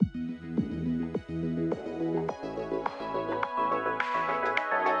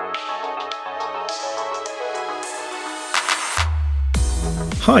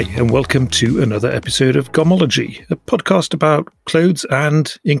Hi, and welcome to another episode of Gomology, a podcast about clothes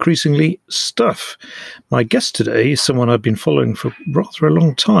and, increasingly, stuff. My guest today is someone I've been following for rather a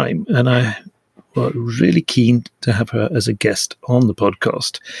long time, and I'm really keen to have her as a guest on the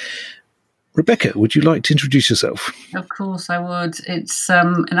podcast. Rebecca, would you like to introduce yourself? Of course I would. It's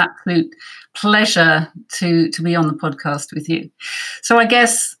an absolute pleasure to be on the podcast with you. So I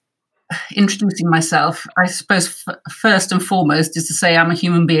guess introducing myself, I suppose first and foremost is to say I'm a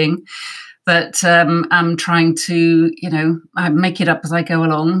human being, that I'm trying to, I make it up as I go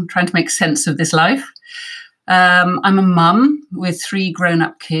along, trying to make sense of this life. I'm a mum with 3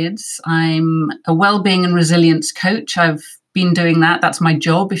 grown-up kids. I'm a well-being and resilience coach. I've been doing that. That's my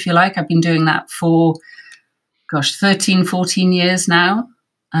job, if you like. I've been doing that for, 13, 14 years now.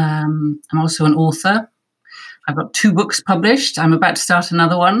 I'm also an author. I've got 2 books published. I'm about to start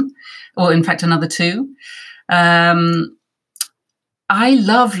another one, or in fact, another 2. I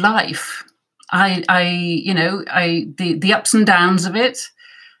love life. The ups and downs of it.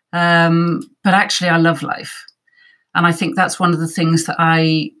 But actually, I love life. And I think that's one of the things that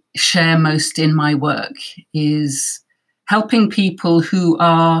I share most in my work is helping people who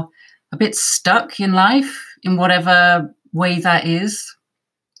are a bit stuck in life, in whatever way that is.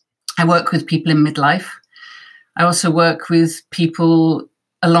 I work with people in midlife. I also work with people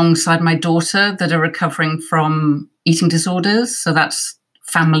alongside my daughter that are recovering from eating disorders. So that's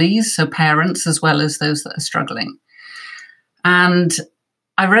families, so parents, as well as those that are struggling. And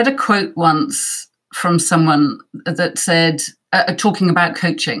I read a quote once from someone that said, talking about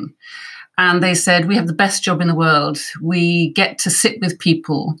coaching, and they said, we have the best job in the world. We get to sit with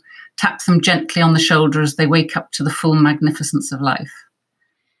people, tap them gently on the shoulder as they wake up to the full magnificence of life.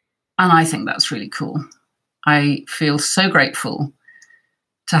 And I think that's really cool. I feel so grateful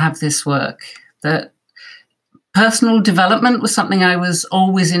to have this work. That personal development was something I was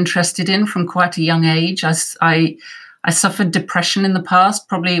always interested in from quite a young age. I suffered depression in the past,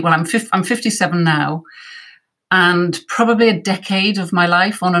 I'm 57 now, and probably a decade of my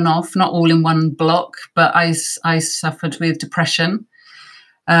life on and off, not all in one block, but I suffered with depression.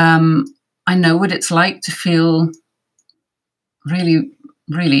 I know what it's like to feel really,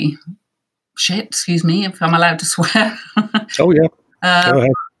 really shit, excuse me, if I'm allowed to swear. Oh, yeah. Go ahead.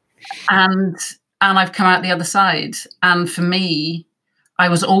 And I've come out the other side. And for me, I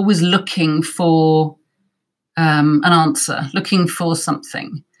was always looking for an answer, looking for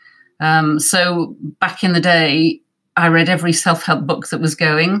something. So back in the day, I read every self-help book that was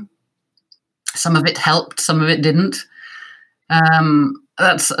going. Some of it helped, some of it didn't. We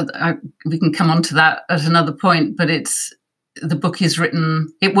can come on to that at another point, but the book is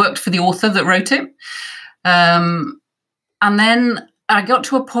written, it worked for the author that wrote it. And then I got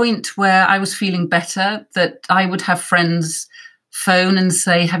to a point where I was feeling better, that I would have friends phone and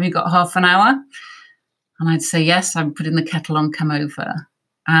say, have you got half an hour? And I'd say, yes, I'm putting the kettle on, come over.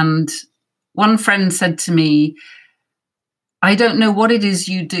 And one friend said to me, I don't know what it is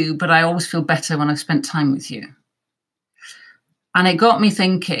you do, but I always feel better when I've spent time with you. And it got me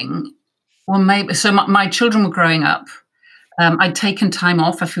thinking, well, maybe, so my children were growing up. I'd taken time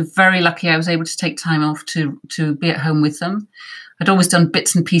off. I feel very lucky I was able to take time off to be at home with them. I'd always done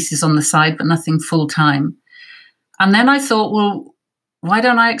bits and pieces on the side, but nothing full time. And then I thought, well, why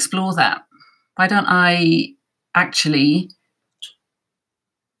don't I explore that? Why don't I actually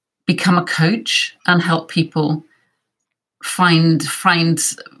become a coach and help people find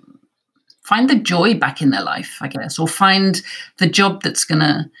the joy back in their life, I guess, or find the job that's going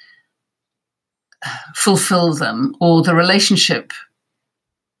to fulfill them, or the relationship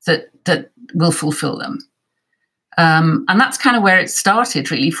that will fulfill them. And that's kind of where it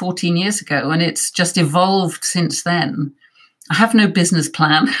started, really, 14 years ago, and it's just evolved since then. I have no business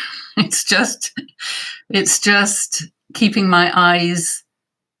plan. It's just keeping my eyes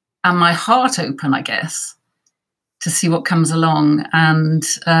and my heart open, I guess, to see what comes along, and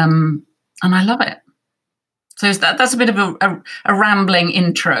I love it. So that's a bit of a rambling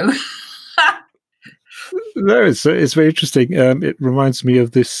intro. No, it's very interesting. It reminds me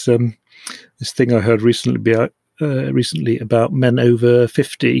of this thing I heard recently about men over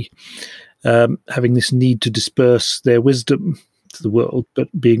 50 having this need to disperse their wisdom to the world, but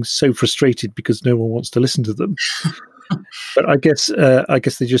being so frustrated because no one wants to listen to them. But I guess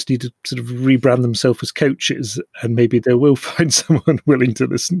they just need to sort of rebrand themselves as coaches, and maybe they will find someone willing to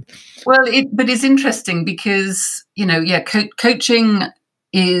listen. Well, but it's interesting because coaching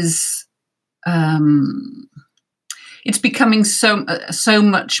is it's becoming so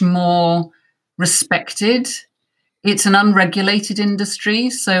much more respected. It's an unregulated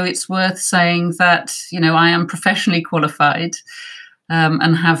industry, so it's worth saying that I am professionally qualified.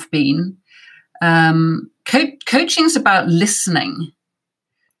 and have been. Coaching is about listening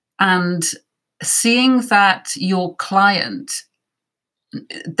and seeing that your client,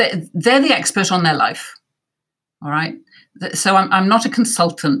 they're the expert on their life. All right. So I'm not a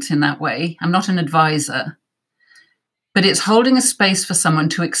consultant in that way. I'm not an advisor. But it's holding a space for someone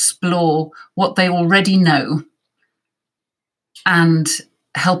to explore what they already know and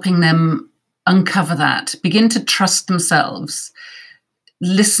helping them uncover that, begin to trust themselves,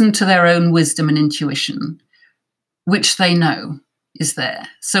 listen to their own wisdom and intuition, which they know is there.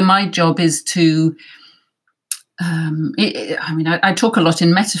 So my job is to, I talk a lot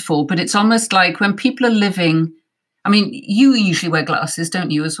in metaphor, but it's almost like when people are living, you usually wear glasses,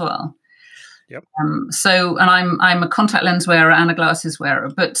 don't you, as well? Yep. And I'm a contact lens wearer and a glasses wearer,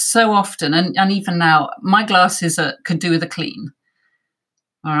 but so often, and even now, my glasses could do with a clean.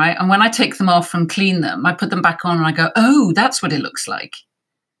 All right. And when I take them off and clean them, I put them back on and I go, oh, that's what it looks like.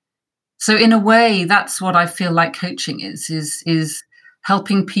 So in a way, that's what I feel like coaching is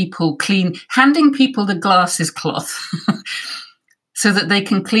helping people clean, handing people the glasses cloth so that they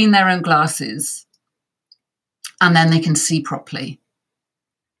can clean their own glasses and then they can see properly.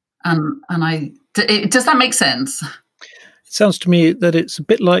 Does that make sense? It sounds to me that it's a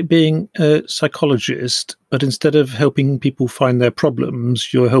bit like being a psychologist, but instead of helping people find their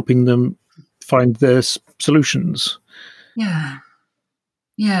problems, you're helping them find their solutions. Yeah,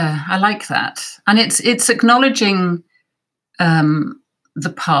 I like that, and it's acknowledging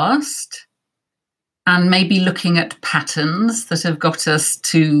the past and maybe looking at patterns that have got us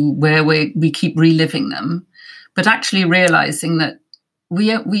to where we keep reliving them, but actually realizing that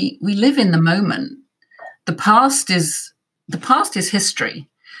we live in the moment. The past is history,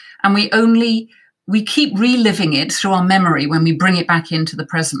 and we keep reliving it through our memory when we bring it back into the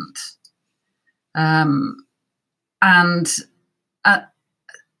present.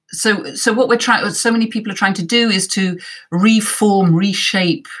 So what so many people are trying to do is to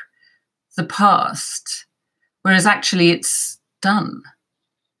reshape the past, whereas actually it's done.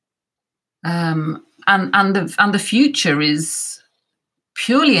 And the future is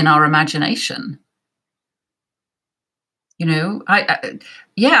purely in our imagination. You know,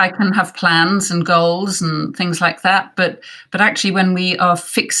 I can have plans and goals and things like that, but actually when we are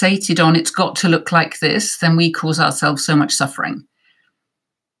fixated on it's got to look like this, then we cause ourselves so much suffering.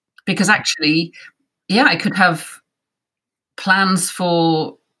 Because actually, I could have plans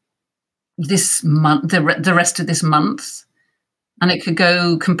for this month, the rest of this month, and it could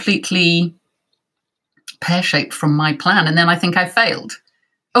go completely pear-shaped from my plan, and then I think I failed.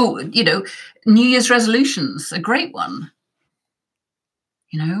 Oh, New Year's resolutions, a great one.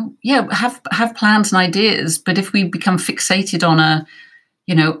 Have plans and ideas, but if we become fixated on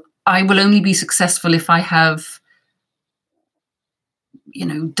I will only be successful if I have,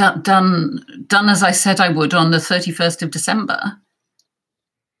 done as I said I would on the 31st of December,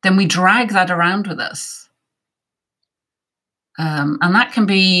 then we drag that around with us. And that can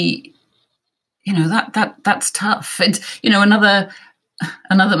be, that's tough. It's,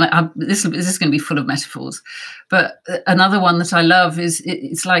 this is going to be full of metaphors, but another one that I love is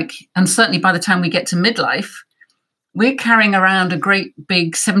it's like, and certainly by the time we get to midlife, we're carrying around a great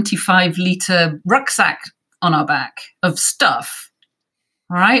big 75-liter rucksack on our back of stuff,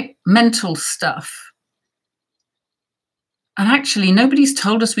 right? Mental stuff. And actually nobody's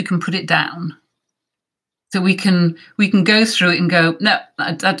told us we can put it down. So we can go through it and go, no,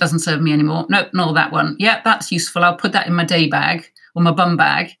 that doesn't serve me anymore. No, that one. Yeah, that's useful. I'll put that in my day bag or my bum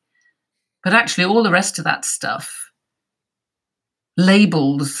bag. But actually all the rest of that stuff,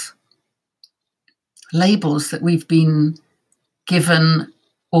 labels that we've been given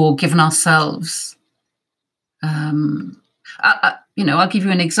or given ourselves. I'll give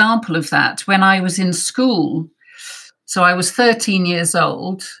you an example of that. When I was in school, so I was 13 years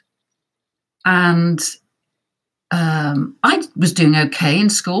old, and I was doing okay in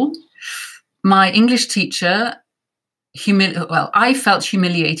school. My English teacher, I felt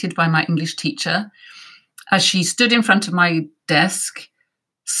humiliated by my English teacher as she stood in front of my desk,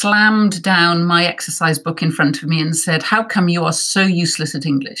 slammed down my exercise book in front of me and said, "How come you are so useless at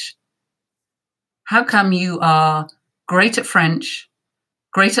English? How come you are great at French,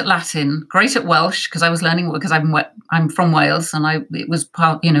 great at Latin, great at Welsh?" Because I was learning, because I'm from Wales, and it was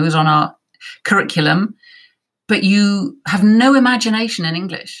part, it was on our curriculum. But you have no imagination in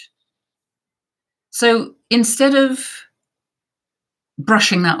English. So instead of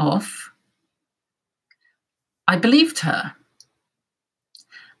brushing that off, I believed her.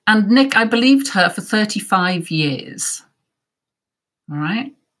 And Nick, I believed her for 35 years. All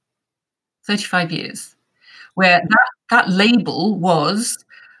right? 35 years. Where that that label was,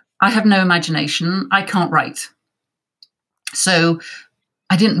 I have no imagination, I can't write. So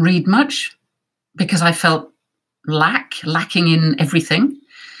I didn't read much because I felt lacking in everything.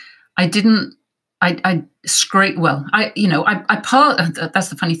 I didn't, I scraped, well, I passed, that's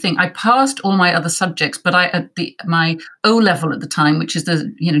the funny thing. I passed all my other subjects, but my O level at the time, which is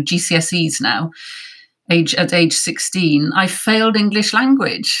the, GCSEs now, at age 16, I failed English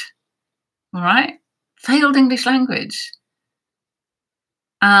language. All right. Failed English language.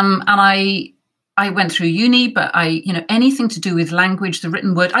 And I went through uni, but anything to do with language, the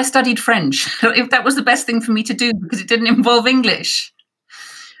written word, I studied French. If that was the best thing for me to do because it didn't involve English.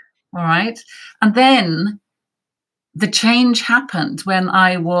 All right. And then the change happened when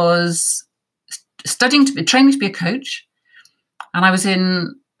I was training to be a coach. And I was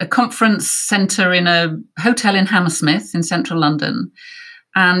in a conference centre in a hotel in Hammersmith in central London.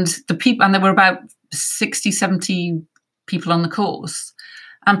 And there were about 60, 70 people on the course.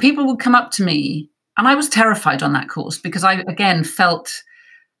 And people would come up to me, and I was terrified on that course because I, again, felt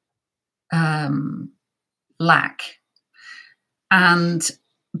lack. And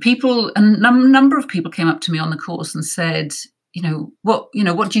a number of people came up to me on the course and said, what do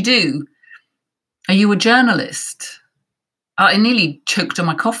you do? Are you a journalist? I nearly choked on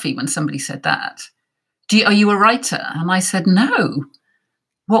my coffee when somebody said that. Are you a writer? And I said, no.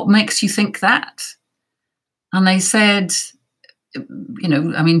 What makes you think that? And they said,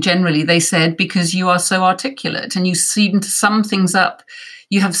 generally they said, because you are so articulate and you seem to sum things up.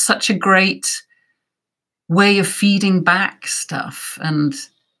 You have such a great way of feeding back stuff. And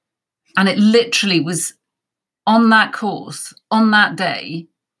it literally was on that course, on that day,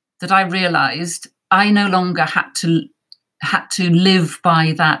 that I realized I no longer had to live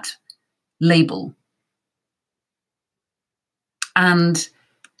by that label. And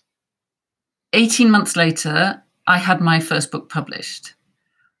 18 months later, I had my first book published.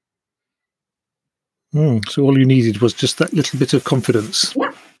 So all you needed was just that little bit of confidence.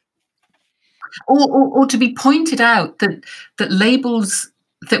 Yeah. Or to be pointed out that labels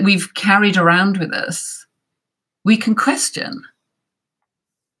that we've carried around with us, we can question.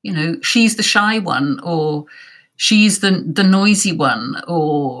 She's the shy one, or she's the noisy one,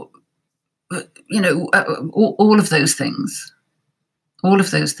 or, all of those things. All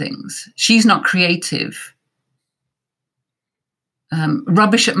of those things. She's not creative.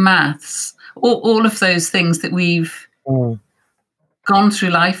 Rubbish at maths. All of those things that we've gone through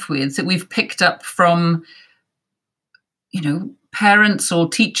life with, that we've picked up from, parents or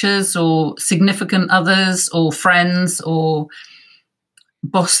teachers or significant others or friends or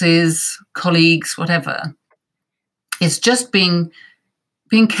bosses, colleagues, whatever. It's just being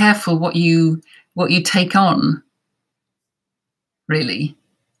careful what you take on, really.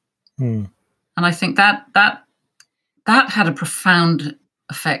 And I think that had a profound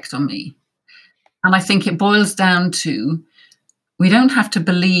effect on me. And I think it boils down to, we don't have to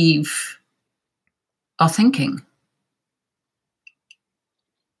believe our thinking.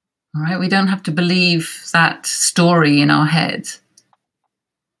 All right? We don't have to believe that story in our head.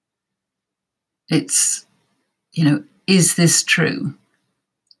 It's, is this true?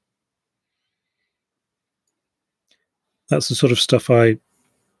 That's the sort of stuff I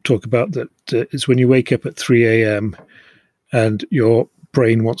talk about, that is when you wake up at 3 a.m. and your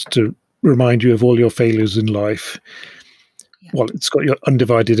brain wants to remind you of all your failures in life. Yeah. Well, it's got your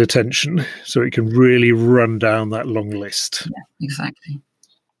undivided attention, so it can really run down that long list. Yeah, exactly.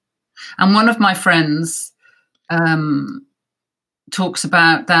 And one of my friends talks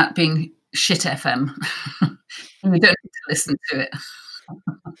about that being shit FM. And we don't need to listen to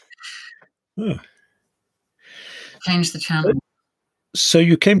it. Change the channel. So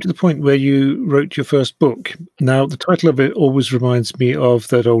you came to the point where you wrote your first book. Now, the title of it always reminds me of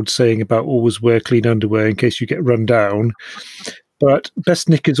that old saying about always wear clean underwear in case you get run down. But Best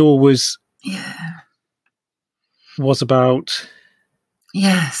Knickers Always was about...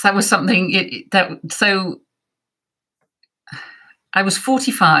 Yes, that was something so I was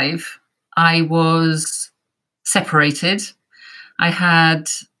 45. I was separated. I had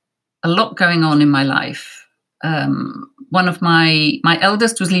a lot going on in my life. One of my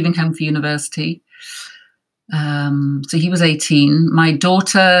eldest was leaving home for university. So he was 18. My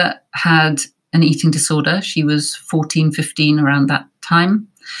daughter had an eating disorder. She was 14, 15 around that time.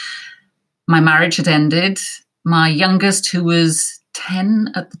 My marriage had ended. My youngest, who was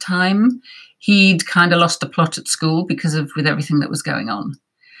 10 at the time, he'd kind of lost the plot at school with everything that was going on.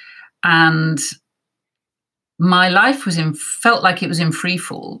 And my life felt like it was in free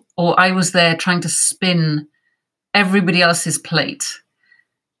fall, or I was there trying to spin everybody else's plate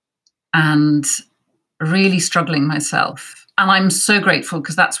and really struggling myself. And I'm so grateful,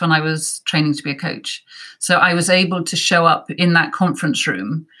 because that's when I was training to be a coach. So I was able to show up in that conference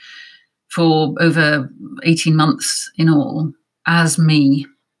room for over 18 months in all as me,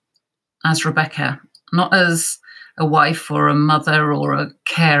 as Rebecca, not as a wife or a mother or a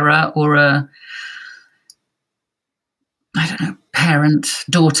carer or a, I don't know, parent,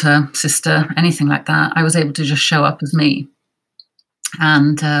 daughter, sister, anything like that. I was able to just show up as me.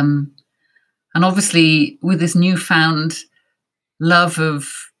 And obviously with this newfound love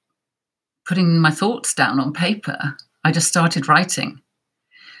of putting my thoughts down on paper, I just started writing.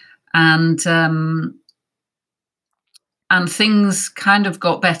 And things kind of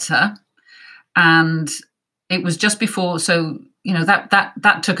got better. And it was just before, so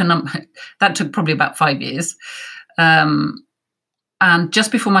that took probably about 5 years. And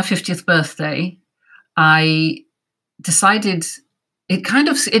just before my 50th birthday, I decided,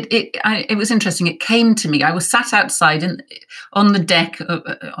 it was interesting. It came to me. I was sat outside on the deck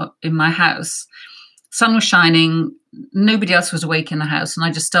in my house. Sun was shining. Nobody else was awake in the house. And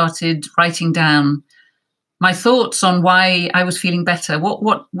I just started writing down my thoughts on why I was feeling better.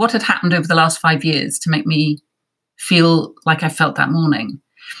 What had happened over the last 5 years to make me feel like I felt that morning.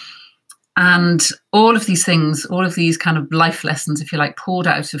 And all of these things, all of these kind of life lessons, if you like, poured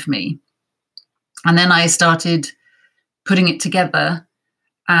out of me. And then I started putting it together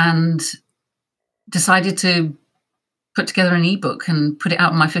and decided to put together an ebook and put it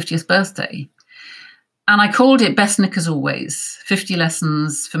out on my 50th birthday. And I called it Best Nick as Always, 50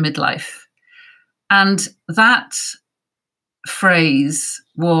 Lessons for Midlife. And that phrase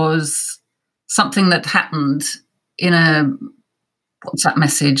was something that happened in a WhatsApp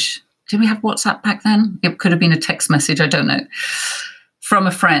message. Did we have WhatsApp back then? It could have been a text message, I don't know, from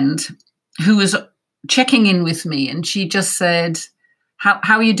a friend who was checking in with me. And she just said,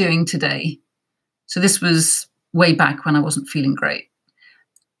 how are you doing today? So this was way back when I wasn't feeling great.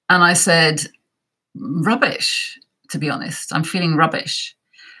 And I said, rubbish, to be honest. I'm feeling rubbish.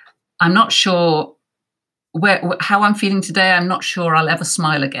 I'm not sure how I'm feeling today. I'm not sure I'll ever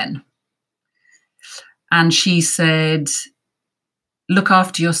smile again. And she said, look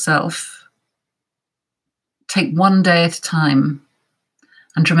after yourself. Take one day at a time.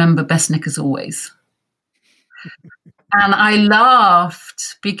 And remember, Best Nick as always. And I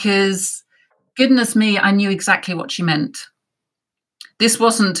laughed because, goodness me, I knew exactly what she meant. This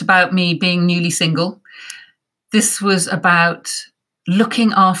wasn't about me being newly single. This was about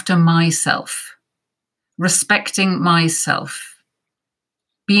looking after myself, respecting myself,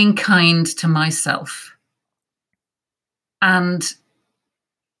 being kind to myself. And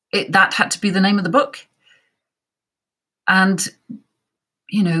that had to be the name of the book. And,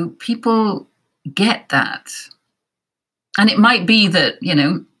 people get that. And it might be that,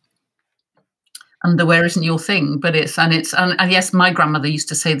 underwear isn't your thing, but and yes, my grandmother used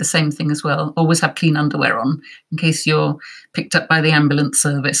to say the same thing as well. Always have clean underwear on in case you're picked up by the ambulance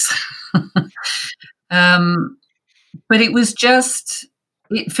service. But it was just,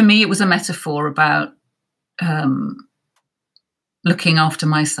 for me, it was a metaphor about looking after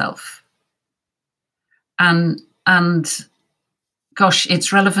myself. And gosh,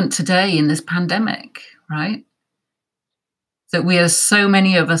 it's relevant today in this pandemic, right? That so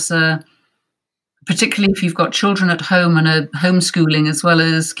many of us are, particularly if you've got children at home and are homeschooling as well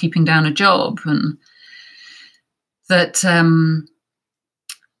as keeping down a job, and that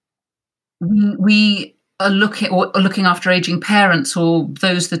we are looking after aging parents or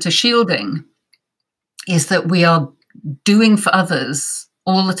those that are shielding, is that we are doing for others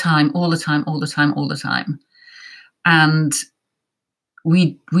all the time. And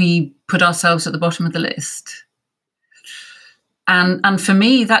we put ourselves at the bottom of the list. And for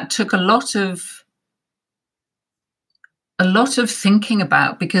me, that took a lot of thinking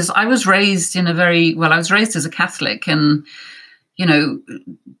about, because I was raised as a Catholic, and,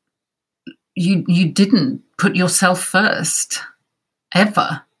 you didn't put yourself first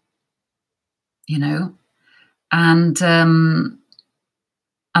ever, and that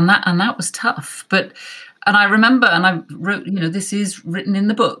was tough. And I remember, and I wrote, this is written in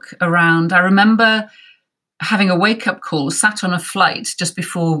the book around, I remember having a wake-up call, sat on a flight just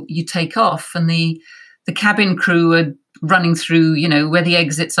before you take off, and the cabin crew are running through, where the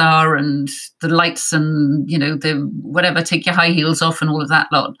exits are and the lights and, the whatever, take your high heels off and all of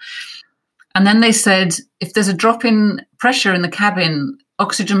that lot. And then they said, if there's a drop in pressure in the cabin,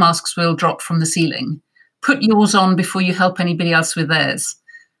 oxygen masks will drop from the ceiling. Put yours on before you help anybody else with theirs.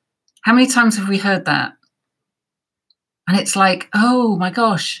 How many times have we heard that? And it's like, oh my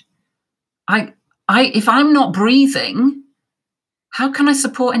gosh, if I'm not breathing, how can I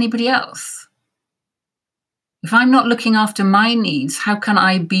support anybody else? If I'm not looking after my needs, how can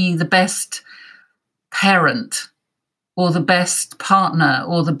I be the best parent or the best partner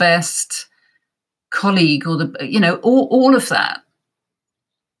or the best colleague or all of that?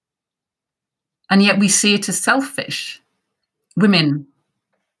 And yet we see it as selfish. Women,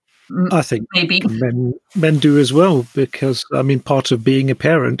 I think maybe. men do as well, because, I mean, part of being a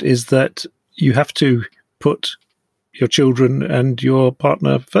parent is that you have to put your children and your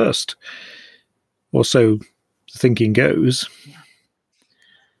partner first. Or so the thinking goes. Yeah.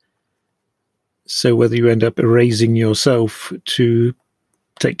 So whether you end up erasing yourself to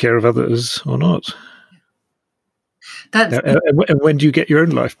take care of others or not. And when do you get your own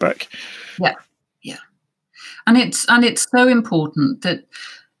life back? Yeah. And it's so important that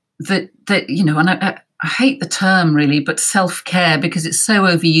and I hate the term really, but self-care, because it's so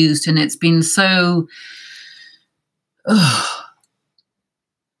overused and it's been so.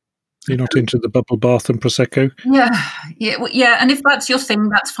 You're not into the bubble bath and Prosecco? Yeah. And if that's your thing,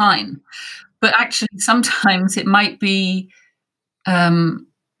 that's fine. But actually, sometimes it might be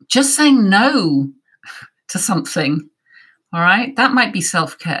just saying no to something. All right, that might be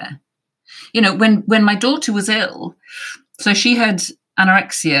self-care. When my daughter was ill, so she had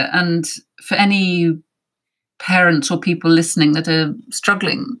anorexia, and for any parents or people listening that are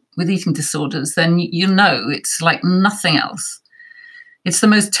struggling with eating disorders, then it's like nothing else. It's the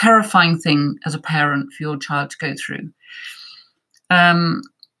most terrifying thing as a parent for your child to go through.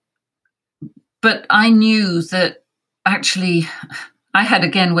 But I knew that actually I had,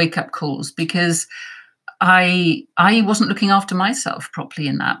 again, wake-up calls, because I wasn't looking after myself properly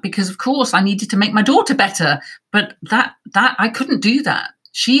in that, because of course I needed to make my daughter better, but that I couldn't do that.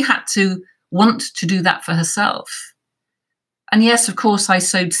 She had to want to do that for herself. And yes, of course, I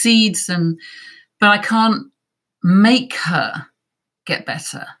sowed seeds, but I can't make her get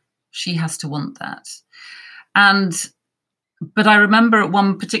better. She has to want that. But I remember at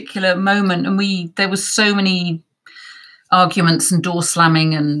one particular moment, and there was so many arguments and door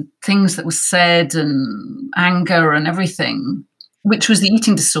slamming and things that were said and anger and everything, which was the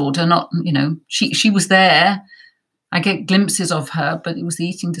eating disorder. Not, she was there. I get glimpses of her, but it was the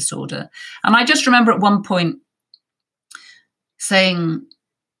eating disorder. And I just remember at one point saying,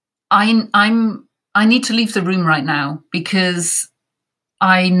 I need to leave the room right now, because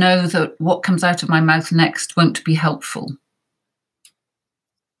I know that what comes out of my mouth next won't be helpful.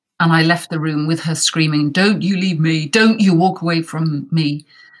 And I left the room with her screaming, "Don't you leave me. Don't you walk away from me."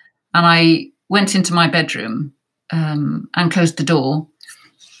 And I went into my bedroom and closed the door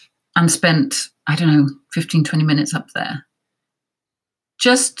and spent, 15, 20 minutes up there,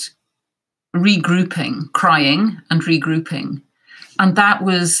 just regrouping, crying and regrouping. And that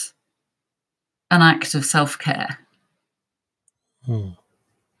was an act of self-care.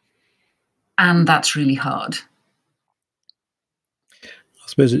 And that's really hard. I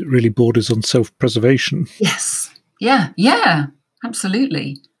suppose it really borders on self-preservation. Yes. Yeah,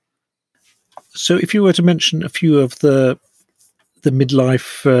 absolutely. So if you were to mention a few of the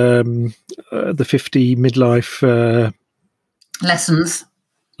midlife, the 50 midlife lessons.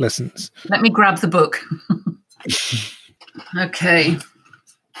 Let me grab the book. Okay.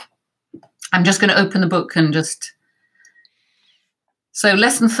 I'm just going to open the book and just... So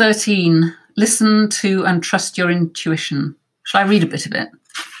lesson 13, listen to and trust your intuition. Shall I read a bit of it?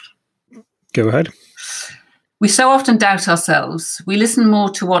 Go ahead. We so often doubt ourselves. We listen more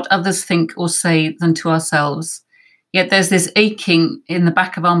to what others think or say than to ourselves. Yet there's this aching in the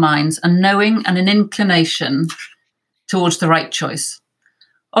back of our minds, a knowing and an inclination towards the right choice.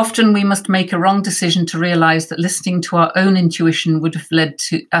 Often we must make a wrong decision to realize that listening to our own intuition would have led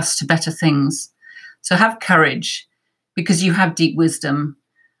to us to better things. So have courage, because you have deep wisdom.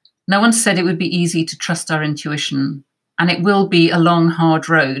 No one said it would be easy to trust our intuition, and it will be a long, hard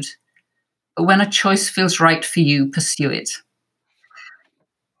road. But when a choice feels right for you, pursue it.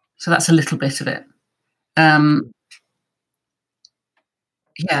 So that's a little bit of it.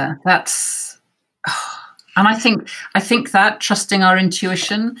 That's... And I think that trusting our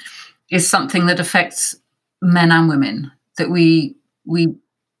intuition is something that affects men and women, that we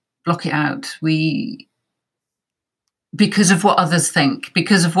block it out. Because of what others think,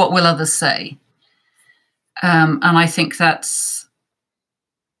 because of what will others say. And I think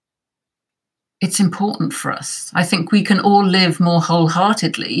it's important for us. I think we can all live more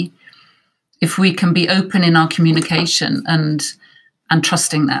wholeheartedly if we can be open in our communication and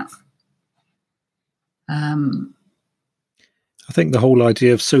trusting that. I think the whole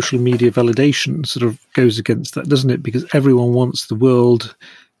idea of social media validation sort of goes against that, doesn't it? Because everyone wants the world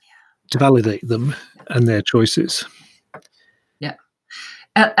to validate them and their choices. Yeah.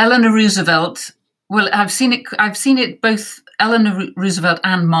 Eleanor Roosevelt Well, I've seen it. I've seen it both Eleanor Roosevelt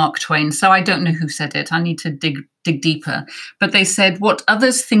and Mark Twain. So I don't know who said it. I need to dig deeper. But they said, "What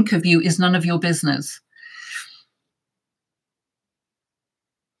others think of you is none of your business."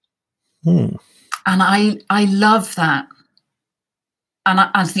 And I love that. And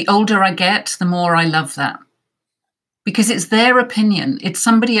as the older I get, the more I love that, because it's their opinion. It's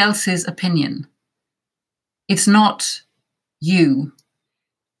somebody else's opinion. It's not you.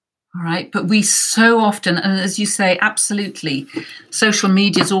 All right. But we so often, and as you say, absolutely, social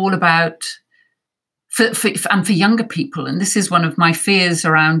media is all about, and for younger people, and this is one of my fears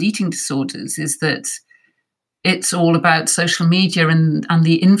around eating disorders, is that it's all about social media and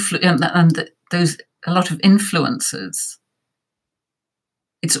the those a lot of influencers.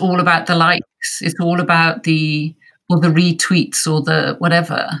 It's all about the likes. It's all about the retweets or the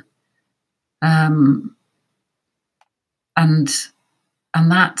whatever, and that's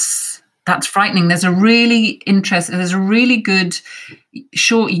frightening. There's a really good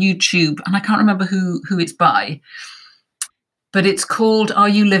short YouTube, and I can't remember who it's by, but it's called "Are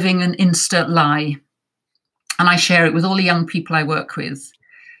You Living an Insta Lie?" And I share it with all the young people I work with,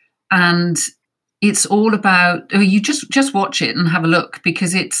 and it's all about. You just watch it and have a look,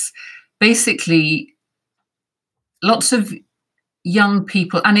 because it's basically lots of young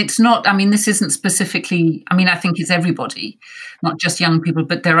people, and it's not, I mean, this isn't specifically, I mean, I think it's everybody, not just young people,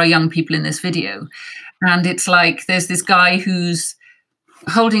 but there are young people in this video. And it's like, there's this guy who's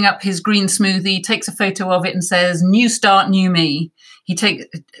holding up his green smoothie, takes a photo of it and says, "New start, new me." He takes,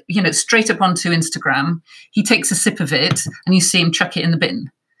 straight up onto Instagram. He takes a sip of it and you see him chuck it in the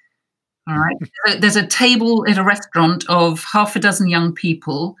bin. All right. There's a table at a restaurant of half a dozen young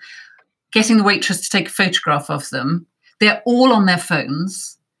people, getting the waitress to take a photograph of them. They're all on their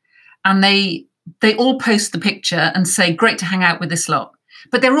phones, and they all post the picture and say, "Great to hang out with this lot."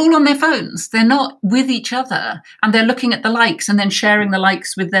 But they're all on their phones. They're not with each other, and they're looking at the likes and then sharing the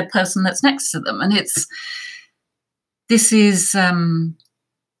likes with their person that's next to them. And this is,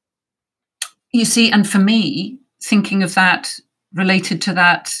 you see, and for me, thinking of that, related to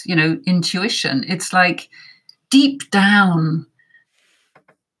that, intuition, it's like deep down,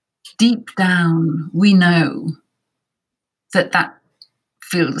 we know that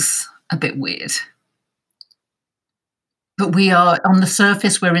feels a bit weird. But we are, on the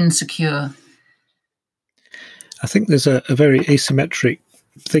surface, we're insecure. I think there's a very asymmetric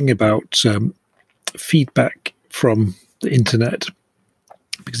thing about feedback from the internet.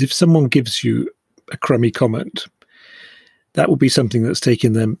 Because if someone gives you a crummy comment, that will be something that's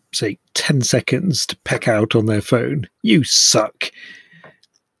taken them, say, 10 seconds to peck out on their phone. "You suck."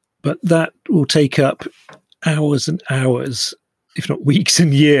 But that will take up hours and hours, if not weeks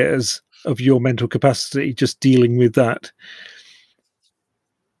and years, of your mental capacity just dealing with that.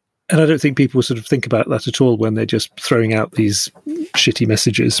 And I don't think people sort of think about that at all when they're just throwing out these shitty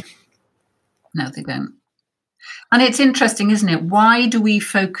messages. No, they don't. And it's interesting, isn't it? Why do we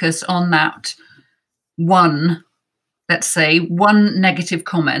focus on that one, let's say, one negative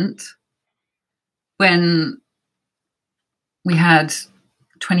comment when we had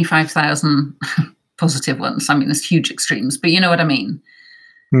 25,000 positive ones? I mean, there's huge extremes, but you know what I mean?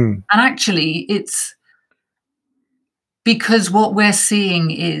 And actually, it's because what we're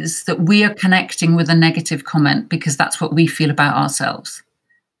seeing is that we are connecting with a negative comment because that's what we feel about ourselves.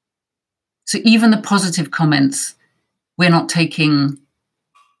 So even the positive comments, we're not taking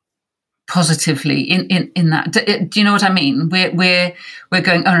positively in that. Do you know what I mean? We're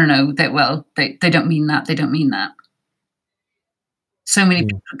going, "Oh no, they don't mean that. They don't mean that." So many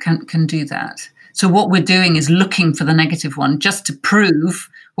people can do that. So what we're doing is looking for the negative one just to prove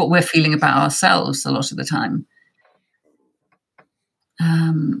what we're feeling about ourselves a lot of the time.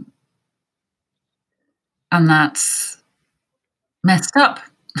 And that's messed up,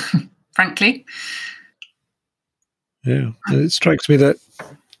 frankly. Yeah. And it strikes me that,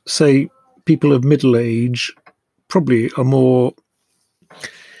 say, people of middle age probably are more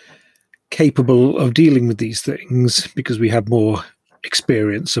capable of dealing with these things because we have more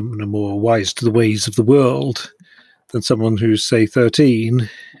experience and are more wise to the ways of the world than someone who's, say, 13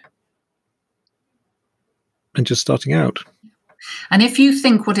 and just starting out. And if you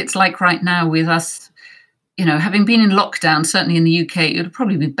think what it's like right now with us, having been in lockdown, certainly in the UK, it would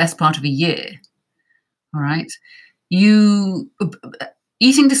probably be the best part of a year. All right.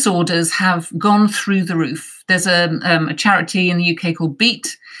 Eating disorders have gone through the roof. There's a charity in the UK called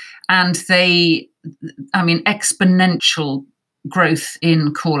Beat, and exponential growth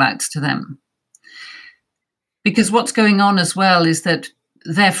in call-outs to them. Because what's going on as well is that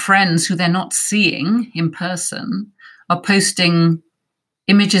their friends who they're not seeing in person are posting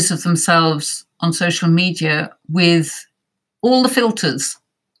images of themselves on social media with all the filters.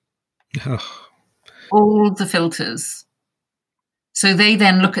 Oh. All the filters. So they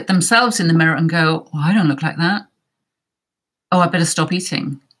then look at themselves in the mirror and go, oh, I don't look like that. Oh, I better stop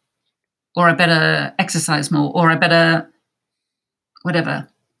eating. Or I better exercise more. Or I better whatever.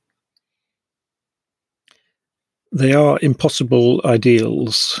 They are impossible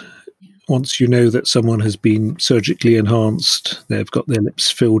ideals. Once you know that someone has been surgically enhanced, they've got their lips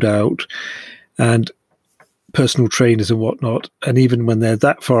filled out, and personal trainers and whatnot, and even when they're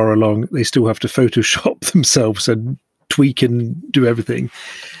that far along, they still have to Photoshop themselves and tweak and do everything.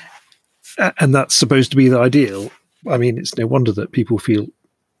 And that's supposed to be the ideal. I mean, it's no wonder that people feel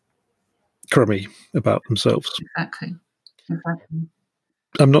crummy about themselves. Exactly.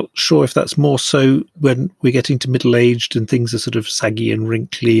 I'm not sure if that's more so when we're getting to middle-aged and things are sort of saggy and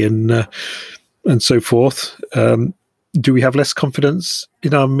wrinkly and so forth. Do we have less confidence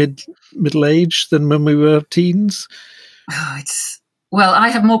in our middle age than when we were teens? Oh, well, I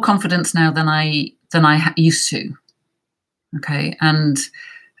have more confidence now than I used to. Okay, and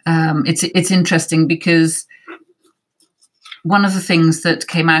it's interesting because one of the things that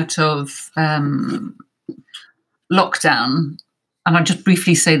came out of lockdown, and I'll just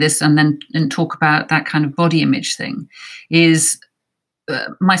briefly say this and then talk about that kind of body image thing, is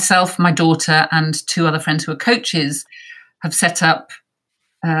myself, my daughter, and two other friends who are coaches have set up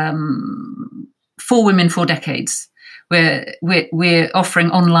 4 Women, 4 Decades, where we're offering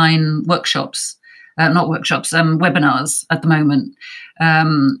online workshops, webinars at the moment,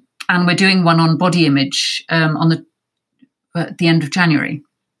 and we're doing one on body image at the end of January,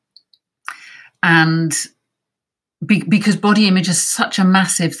 and because body image is such a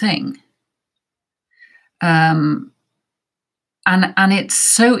massive thing, and it's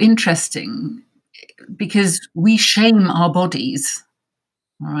so interesting because we shame our bodies.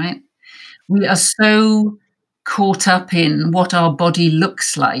 All right, we are so caught up in what our body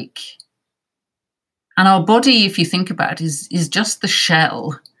looks like, and our body, if you think about it, is just the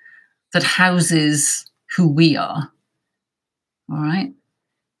shell that houses who we are. All right,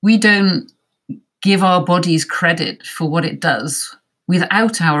 we don't give our bodies credit for what it does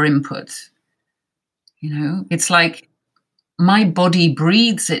without our input. You know, it's like my body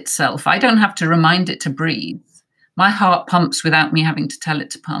breathes itself. I don't have to remind it to breathe. My heart pumps without me having to tell it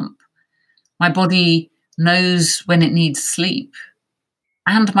to pump. My body knows when it needs sleep,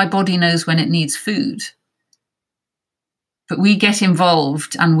 and my body knows when it needs food. But we get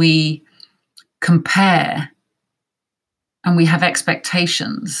involved and we compare, and we have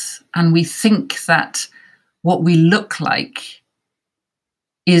expectations, and we think that what we look like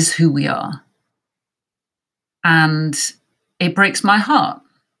is who we are. And it breaks my heart.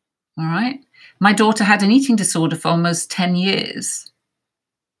 All right. My daughter had an eating disorder for almost 10 years.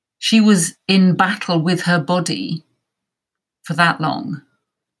 She was in battle with her body for that long.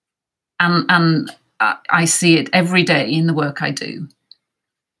 And I see it every day in the work I do.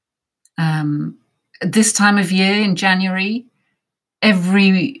 This time of year in January,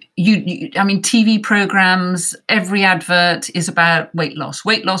 TV programs, every advert is about weight loss,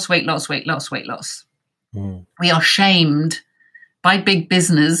 weight loss, weight loss, weight loss, weight loss. Mm. We are shamed by big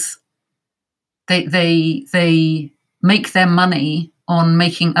business. They make their money on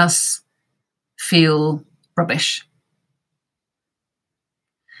making us feel rubbish.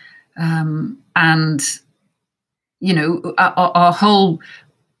 And, you know, our whole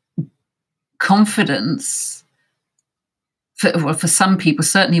confidence, for some people,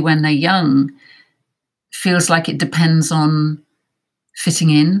 certainly when they're young, feels like it depends on fitting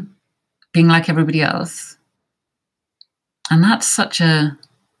in, being like everybody else. And that's such a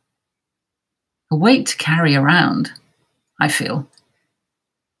weight to carry around, I feel.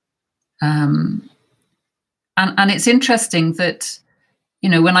 And it's interesting that, you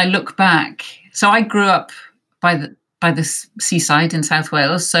know, when I look back, so I grew up by the seaside in South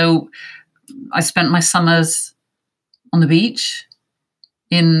Wales. So I spent my summers on the beach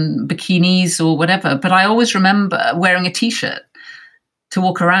in bikinis or whatever. But I always remember wearing a T-shirt to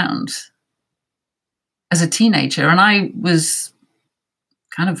walk around as a teenager. And I was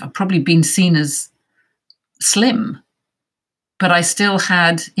I've probably been seen as slim, but I still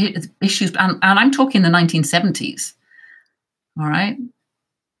had issues. And I'm talking the 1970s. All right.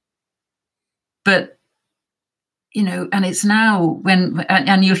 But, you know, and it's now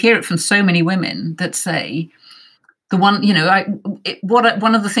and you'll hear it from so many women that say, one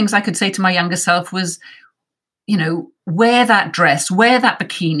of the things I could say to my younger self was, you know, wear that dress, wear that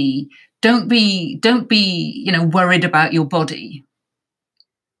bikini. Don't be, you know, worried about your body.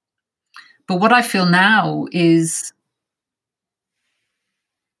 But what I feel now is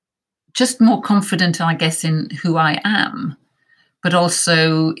just more confident, I guess, in who I am, but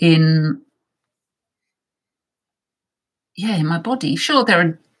also in my body. Sure,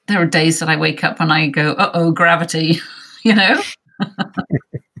 there are days that I wake up and I go, "Uh-oh, gravity," you know?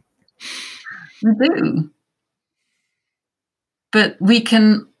 We do. But we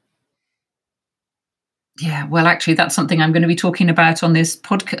can well, actually, that's something I'm gonna be talking about on this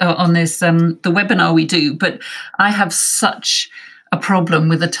on this, the webinar we do, but I have such a problem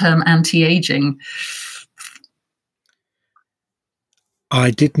with the term anti-aging.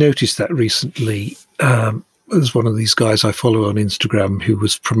 I did notice that recently. There's one of these guys I follow on Instagram who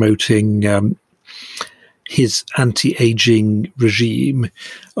was promoting his anti-aging regime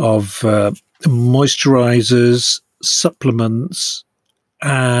of moisturizers, supplements,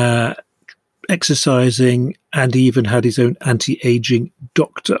 exercising, and he even had his own anti-aging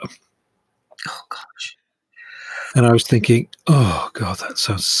doctor. Oh, gosh. And I was thinking, oh, God, that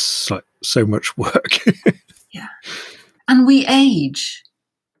sounds like so much work. Yeah. And we age.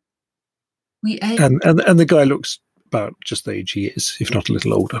 We age. And the guy looks about just the age he is, if not a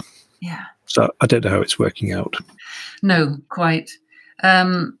little older. Yeah. So I don't know how it's working out. No, quite.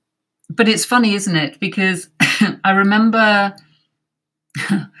 But it's funny, isn't it? Because I remember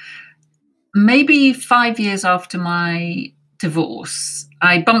maybe 5 years after my divorce,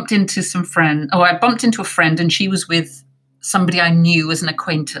 I bumped into a friend, and she was with somebody I knew as an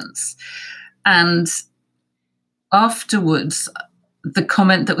acquaintance. And afterwards, the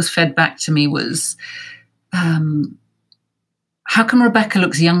comment that was fed back to me was, how come Rebecca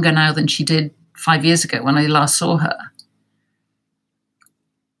looks younger now than she did 5 years ago when I last saw her?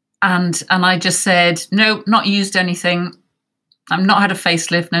 And I just said, no, not used anything. I've not had a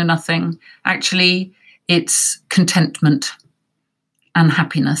facelift, no nothing. Actually, it's contentment and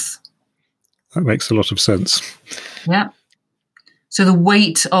happiness. That makes a lot of sense. Yeah. So the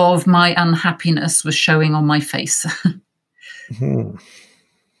weight of my unhappiness was showing on my face. Mm-hmm.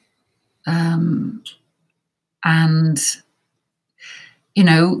 And,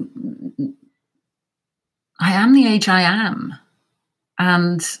 I am the age I am.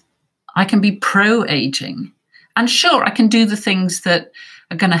 And I can be pro-aging. And sure, I can do the things that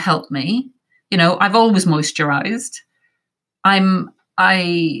are going to help me. I've always moisturized. Well,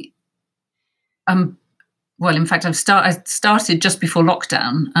 in fact, I started just before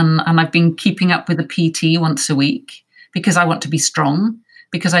lockdown, and I've been keeping up with a PT once a week because I want to be strong,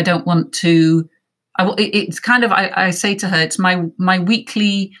 because I don't want to. It's kind of, I say to her, it's my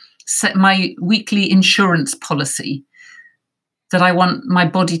weekly insurance policy that I want my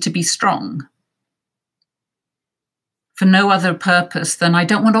body to be strong for no other purpose than I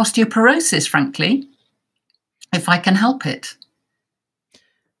don't want osteoporosis, frankly, if I can help it.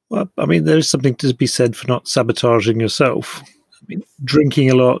 Well, I mean, there's something to be said for not sabotaging yourself. I mean,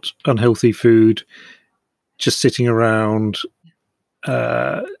 drinking a lot, unhealthy food, just sitting around,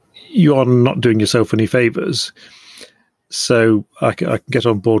 you are not doing yourself any favors. So I can get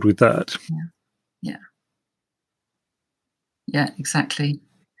on board with that. Yeah, exactly.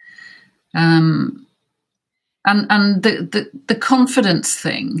 And the confidence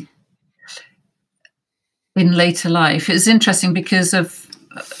thing in later life is interesting because I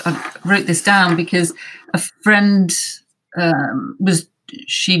wrote this down because a friend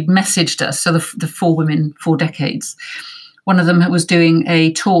she'd messaged us. So the 4 women, 4 decades. One of them was doing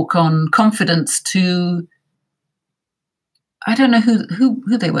a talk on confidence to, I don't know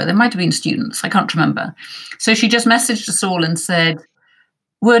who they were. They might have been students. I can't remember. So she just messaged us all and said,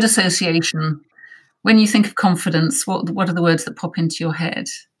 word association. When you think of confidence, what are the words that pop into your head?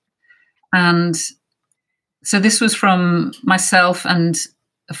 And so this was from myself and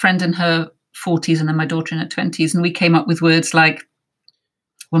a friend in her 40s and then my daughter in her 20s. And we came up with words like,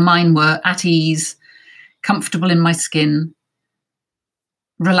 well, mine were at ease, comfortable in my skin,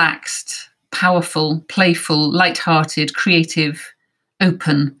 relaxed, powerful, playful, light-hearted, creative,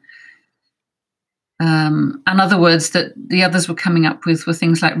 open. And other words that the others were coming up with were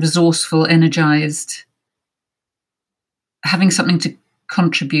things like resourceful, energized, having something to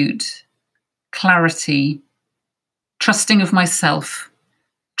contribute, clarity, trusting of myself,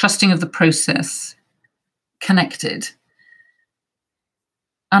 trusting of the process, connected.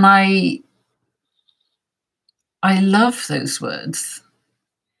 And I love those words.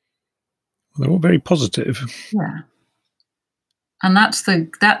 They're all very positive. Yeah. And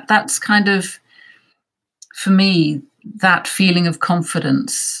that's kind of, for me, that feeling of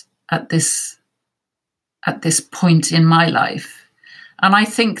confidence at this point in my life. And I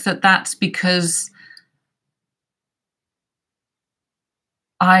think that that's because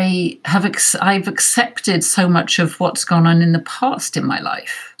I've accepted so much of what's gone on in the past in my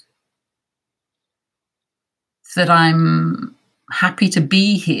life. that I'm happy to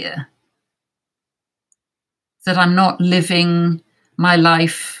be here, that I'm not living my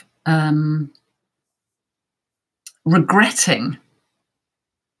life regretting.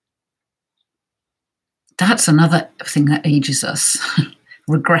 That's another thing that ages us,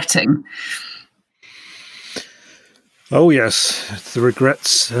 regretting. Oh, yes, the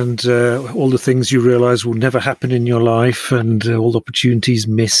regrets and all the things you realise will never happen in your life, and all the opportunities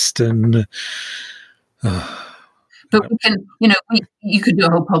missed. And but we can, you could do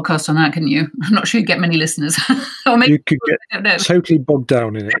a whole podcast on that, couldn't you? I'm not sure you'd get many listeners. Or maybe you could get I don't know. totally bogged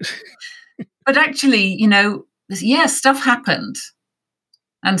down in it. But actually, stuff happened,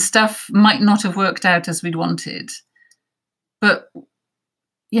 and stuff might not have worked out as we'd wanted. But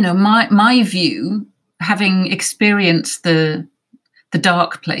my view, having experienced the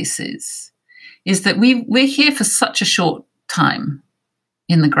dark places, is that we're here for such a short time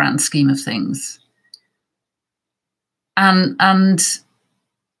in the grand scheme of things. And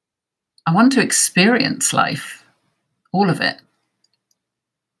I want to experience life, all of it.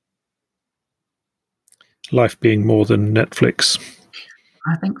 Life being more than Netflix.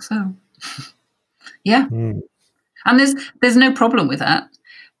 I think so. Yeah. Mm. And there's no problem with that.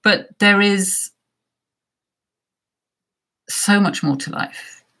 But there is so much more to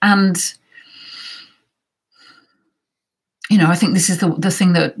life. And, I think this is the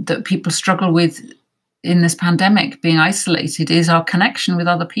thing that people struggle with in this pandemic, being isolated, is our connection with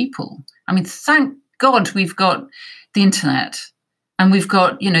other people. I mean, thank God we've got the internet, and we've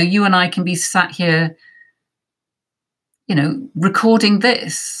got, you and I can be sat here, recording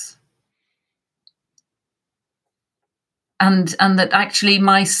this. And that actually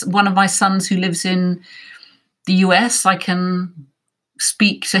one of my sons who lives in the US, I can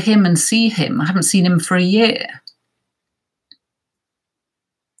speak to him and see him. I haven't seen him for a year.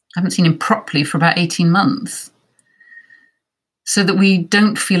 I haven't seen him properly for about 18 months. So that we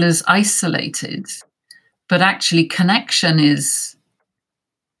don't feel as isolated, but actually connection is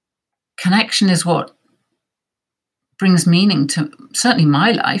what brings meaning to certainly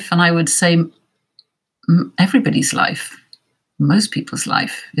my life. And I would say everybody's life, most people's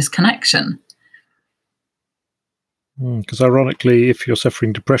life, is connection. Because ironically, if you're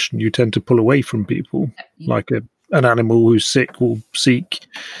suffering depression, you tend to pull away from people. Yeah. Like an animal who's sick will seek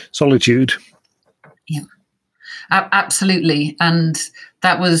solitude. Yeah, absolutely. And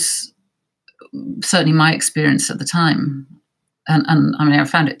that was certainly my experience at the time. And I mean, I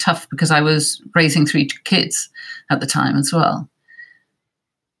found it tough because I was raising 3 kids at the time as well.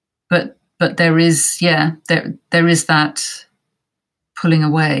 But there is, there is that pulling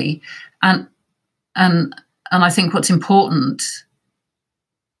away. And I think what's important,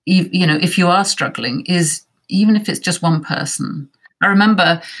 if you are struggling, is even if it's just one person. I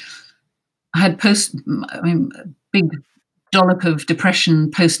remember I had a big dollop of depression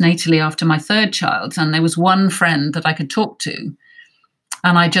postnatally after my 3rd child, and there was one friend that I could talk to,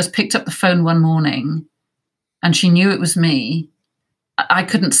 and I just picked up the phone one morning, and she knew it was me. I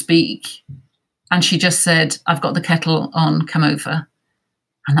couldn't speak, and she just said, "I've got the kettle on, come over."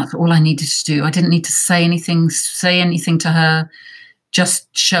 And that's all I needed to do. I didn't need to say anything to her, just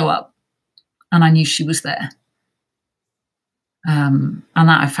show up. And I knew she was there. And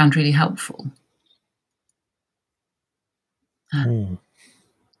that I found really helpful.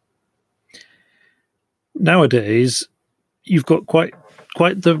 Nowadays, you've got quite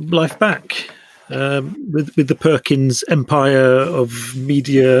the life back with the Perkins empire of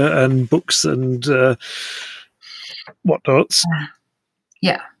media and books and whatnots.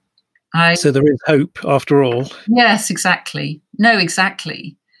 Yeah. So there is hope after all. Yes, exactly. No,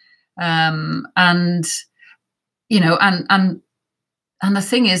 exactly. And the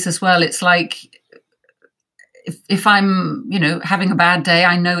thing is as well, it's like if I'm, having a bad day,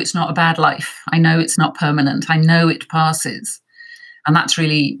 I know it's not a bad life. I know it's not permanent. I know it passes. And that's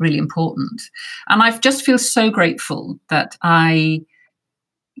really, really important. And I just feel so grateful that I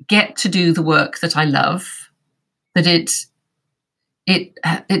get to do the work that I love, that it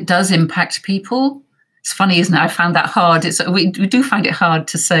does impact people. It's funny, isn't it? I found that hard. We do find it hard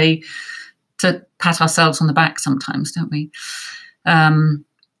to pat ourselves on the back sometimes, don't we?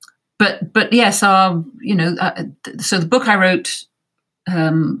 But yes, so the book I wrote,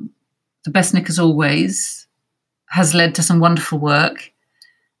 The Best Nick as Always, has led to some wonderful work,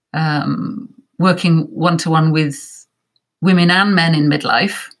 working one-to-one with women and men in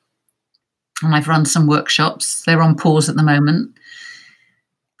midlife. And I've run some workshops. They're on pause at the moment.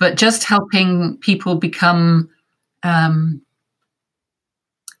 But just helping people become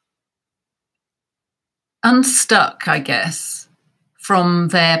unstuck, I guess, from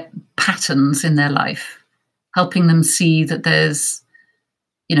their patterns in their life. helping them see that there's,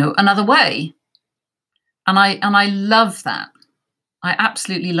 another way. And I love that. I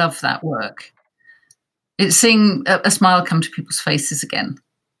absolutely love that work. It's seeing a smile come to people's faces again,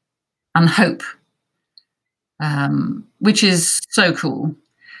 and hope, which is so cool.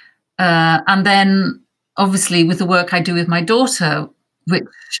 And then, obviously, with the work I do with my daughter,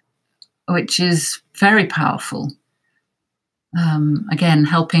 which is very powerful. Again,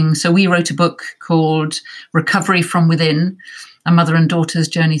 helping. So we wrote a book called Recovery from Within, a mother and daughter's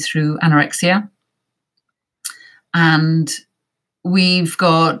journey through anorexia. And we've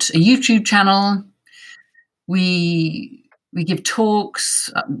got a YouTube channel. We give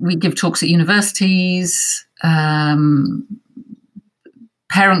talks. We give talks at universities, parent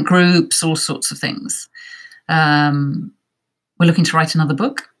groups, all sorts of things. We're looking to write another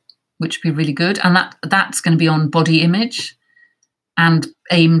book, which would be really good. And that's going to be on body image and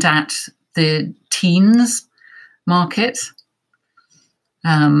aimed at the teens market.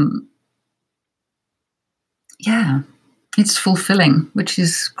 It's fulfilling, which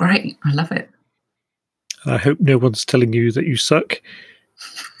is great. I love it. I hope no one's telling you that you suck.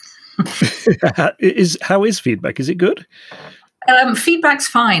 How is feedback? Is it good? Feedback's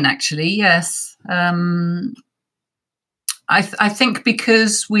fine, actually. Yes. I think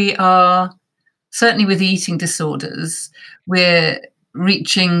because we are, certainly with eating disorders, we're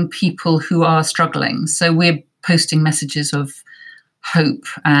reaching people who are struggling. So we're posting messages of hope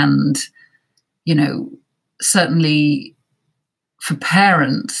and, certainly for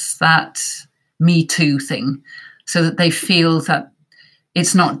parents, that Me Too thing, so that they feel that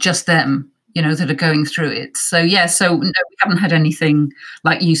it's not just them, that are going through it. So, no, we haven't had anything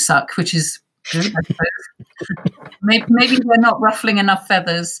like "you suck," which is good, I suppose. Maybe we're not ruffling enough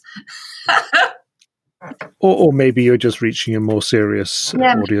feathers. Or maybe you're just reaching a more serious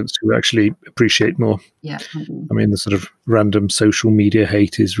audience who actually appreciate more. Yeah. I mean, the sort of random social media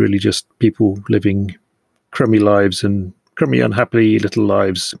hate is really just people living crummy lives and crummy, unhappy little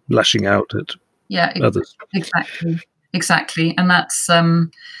lives, lashing out at others. Exactly. And that's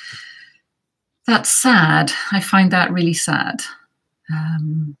sad. I find that really sad.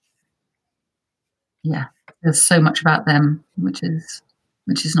 There's so much about them, which is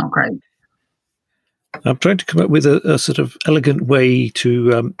not great. I'm trying to come up with a sort of elegant way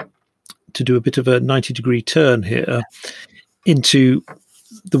to do a bit of a 90-degree turn here into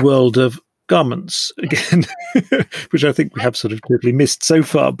the world of garments again, which I think we have sort of totally missed so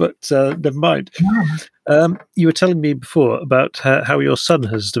far, but never mind. Yeah. You were telling me before about how your son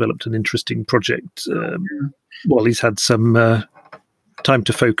has developed an interesting project. Well, he's had some time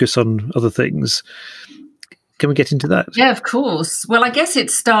to focus on other things. Can we get into that? Yeah, of course. Well, I guess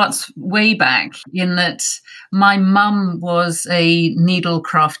it starts way back in that my mum was a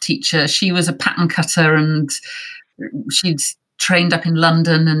needlecraft teacher. She was a pattern cutter, and she'd trained up in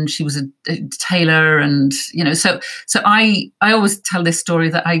London, and she was a tailor. And, so I always tell this story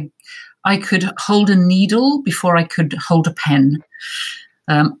that I could hold a needle before I could hold a pen.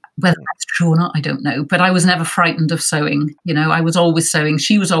 Whether that's true or not, I don't know. But I was never frightened of sewing. I was always sewing.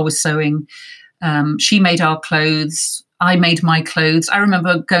 She was always sewing. She made our clothes. I made my clothes. I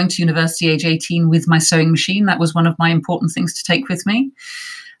remember going to university age 18 with my sewing machine. That was one of my important things to take with me,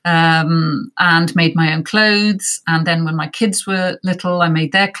 and made my own clothes. And then when my kids were little, I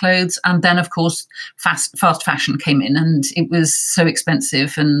made their clothes. And then, of course, fast fashion came in, and it was so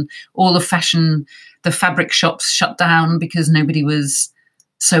expensive. And all the fabric shops shut down because nobody was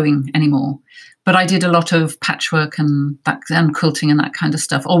sewing anymore. But I did a lot of patchwork and quilting and that kind of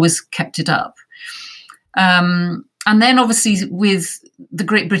stuff, always kept it up. And then obviously with the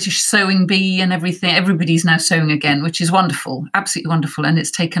Great British Sewing Bee and everything, everybody's now sewing again, which is wonderful, absolutely wonderful. And it's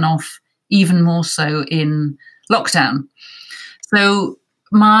taken off even more so in lockdown. So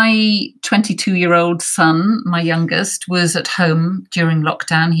my 22-year-old son, my youngest, was at home during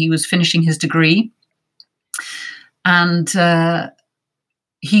lockdown. He was finishing his degree. And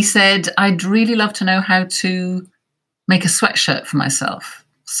he said, I'd really love to know how to make a sweatshirt for myself.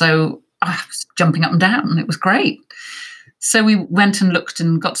 So I was jumping up and down. It was great. So we went and looked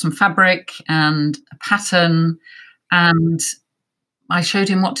and got some fabric and a pattern, and I showed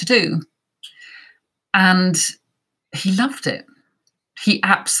him what to do. And he loved it. He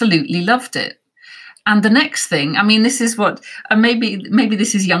absolutely loved it. And the next thing, I mean, this is what, maybe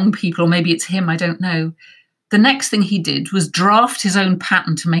this is young people, or maybe it's him, I don't know. The next thing he did was draft his own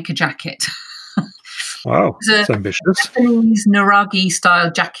pattern to make a jacket. Wow, that's ambitious. Japanese Naragi style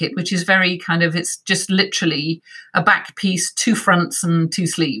jacket, which is very kind of, it's just literally a back piece, 2 fronts and 2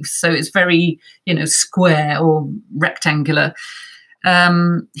 sleeves. So it's very, square or rectangular.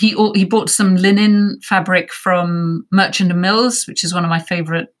 He bought some linen fabric from Merchant and Mills, which is one of my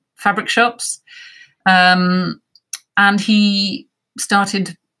favorite fabric shops, and he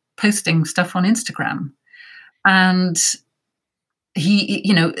started posting stuff on Instagram. And he,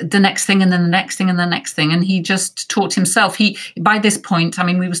 the next thing, and then the next thing, and the next thing, and he just taught himself. By this point, I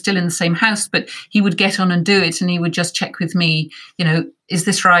mean, we were still in the same house, but he would get on and do it, and he would just check with me, is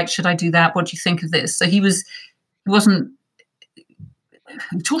this right? Should I do that? What do you think of this? So he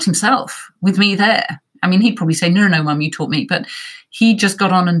taught himself with me there. I mean, he'd probably say, no, Mum, you taught me, but he just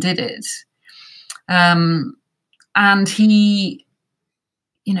got on and did it. And he,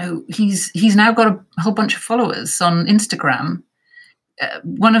 he's now got a whole bunch of followers on Instagram.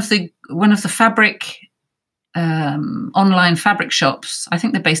 One of the fabric online fabric shops, I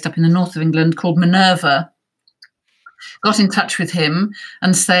think they're based up in the north of England, called Minerva, got in touch with him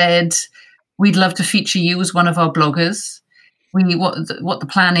and said, we'd love to feature you as one of our bloggers. What the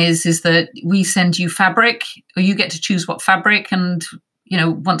plan is that we send you fabric, or you get to choose what fabric, and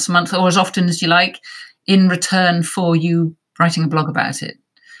once a month or as often as you like, in return for you writing a blog about it.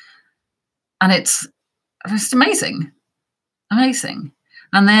 And it's amazing.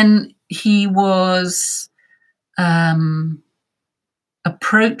 And then he was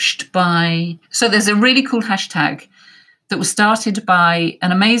approached by, so there's a really cool hashtag that was started by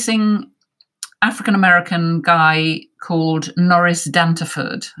an amazing African-American guy called Norris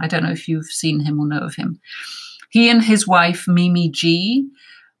Danterford. I don't know if you've seen him or know of him. He and his wife, Mimi G,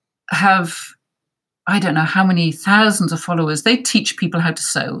 have, I don't know how many thousands of followers. They teach people how to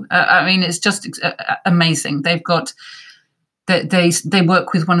sew. I mean, it's just amazing. They've got, they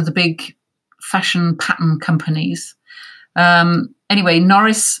work with one of the big fashion pattern companies. Anyway,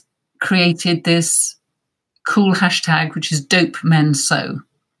 Norris created this cool hashtag, which is Dope Men Sew.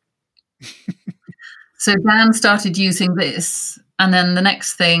 So Dan started using this, and then the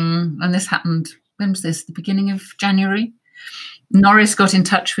next thing, and this happened, when was this? The beginning of January? Norris got in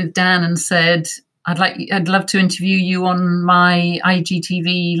touch with Dan and said, I'd love to interview you on my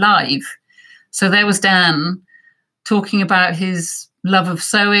IGTV live. So there was Dan talking about his love of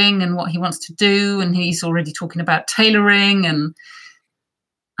sewing and what he wants to do, and he's already talking about tailoring, and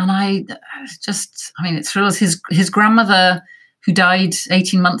it thrills. His grandmother, who died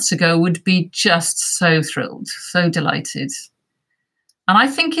 18 months ago, would be just so thrilled, so delighted. And I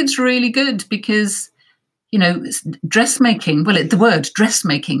think it's really good because, dressmaking, the word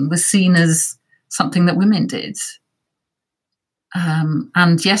dressmaking was seen as something that women did.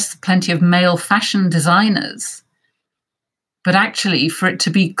 And yes, plenty of male fashion designers. But actually, for it to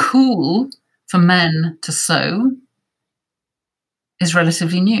be cool for men to sew is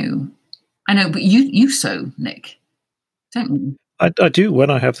relatively new. I know, but you sew, Nick, don't you? I do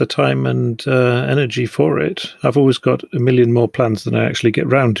when I have the time and energy for it. I've always got a million more plans than I actually get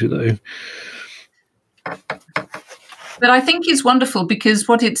round to, though. But I think it's wonderful because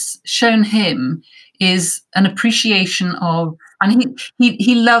what it's shown him is an appreciation of, and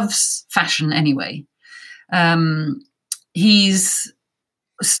he loves fashion anyway. He's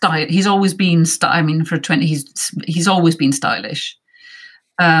style. He's always been he's always been stylish.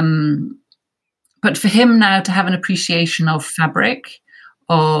 But for him now to have an appreciation of fabric,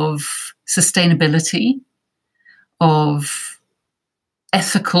 of sustainability, of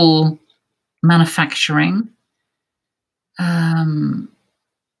ethical manufacturing, and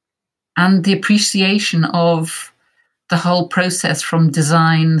the appreciation of the whole process from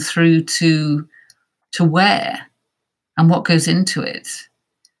design through to wear and what goes into it.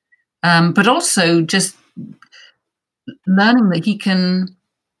 But also just learning that he can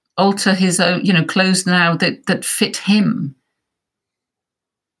alter his own, clothes now that fit him.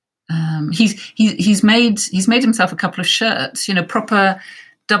 He's made himself a couple of shirts, proper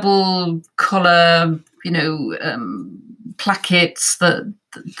double collar, plackets, the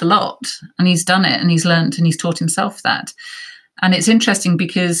lot, and he's done it, and he's learnt, and he's taught himself that. And it's interesting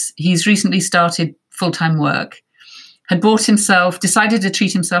because he's recently started full-time work, had decided to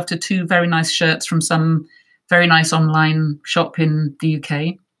treat himself to 2 very nice shirts from some very nice online shop in the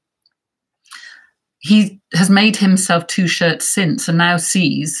UK. He has made himself 2 shirts since, and now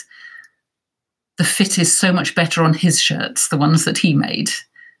sees the fit is so much better on his shirts, the ones that he made,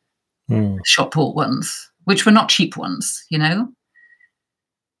 shop bought ones, which were not cheap ones,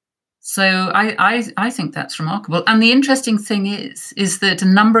 So I think that's remarkable. And the interesting thing is that a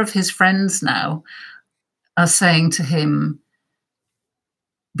number of his friends now are saying to him,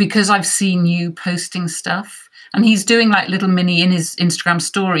 because I've seen you posting stuff, and he's doing like little mini in his Instagram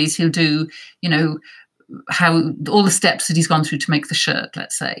stories. He'll do, how all the steps that he's gone through to make the shirt,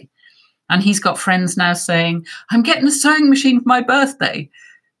 let's say. And he's got friends now saying, I'm getting a sewing machine for my birthday.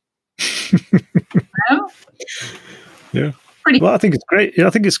 Yeah. Well, I think it's great. I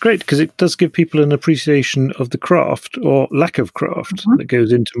think it's great because it does give people an appreciation of the craft or lack of craft that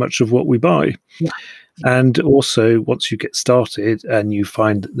goes into much of what we buy. Yeah. And also, once you get started and you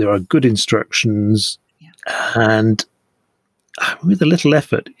find that there are good instructions and with a little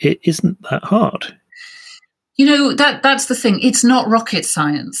effort, it isn't that hard. That's the thing. It's not rocket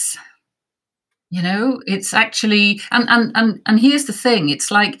science. It's actually, and here's the thing. It's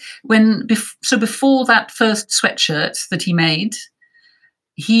like before that first sweatshirt that he made,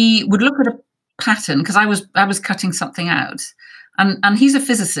 he would look at a pattern because I was cutting something out, and he's a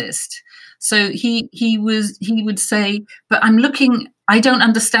physicist, so he would say, but I'm looking, I don't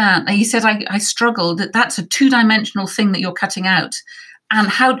understand. And he said, I struggled. That's a 2-dimensional thing that you're cutting out. And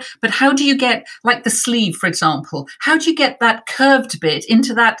how do you get, like the sleeve, for example, how do you get that curved bit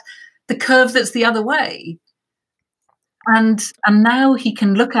into the curve that's the other way? And now he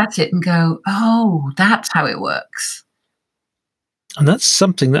can look at it and go, oh, that's how it works. And that's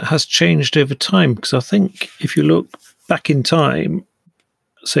something that has changed over time, because I think if you look back in time,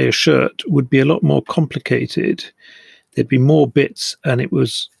 say a shirt would be a lot more complicated. There'd be more bits and it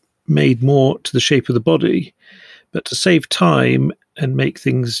was made more to the shape of the body. But to save time and make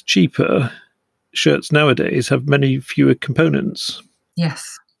things cheaper, shirts nowadays have many fewer components.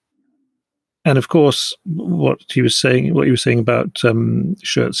 Yes. And of course, what you were saying about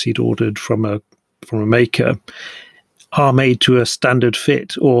shirts he'd ordered from a maker are made to a standard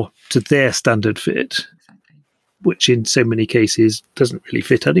fit or to their standard fit, which in so many cases doesn't really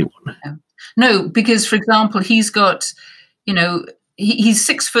fit anyone. No, because for example, he's got, he's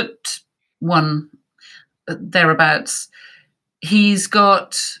 6'1" thereabouts. He's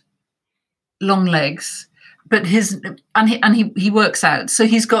got long legs, but he works out, so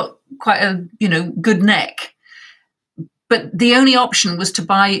he's got quite a good neck. But the only option was to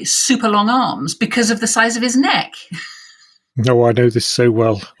buy super long arms because of the size of his neck. Oh, I know this so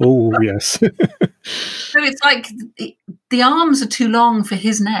well. Oh, yes. So it's like the arms are too long for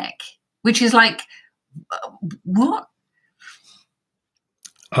his neck, which is like, what?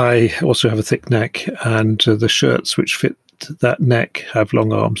 I also have a thick neck, and the shirts which fit that neck have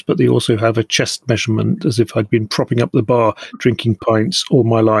long arms, but they also have a chest measurement as if I'd been propping up the bar drinking pints all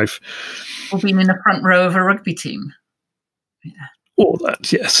my life. Or been in the front row of a rugby team. Yeah. All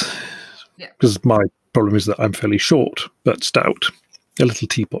that, yes. Yeah. Because my problem is that I'm fairly short, but stout. A little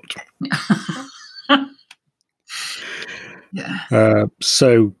teapot. Yeah.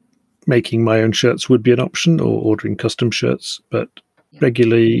 So making my own shirts would be an option, or ordering custom shirts, but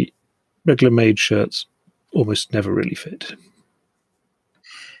regular made shirts almost never really fit.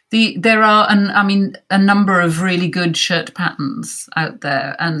 There are, a number of really good shirt patterns out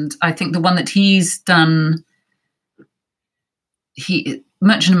there, and I think the one that he's done,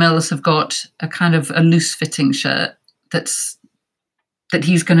 Merchant Mills have got a kind of a loose fitting shirt that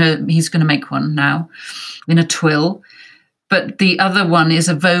he's gonna make one now in a twill. But the other one is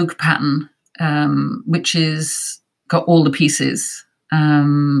a Vogue pattern, which is got all the pieces.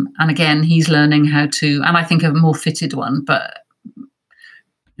 And again, he's learning how to, and I think a more fitted one, but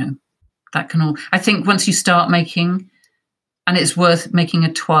that can all, I think once you start making, and it's worth making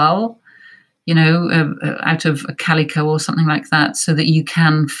a toile, out of a calico or something like that, so that you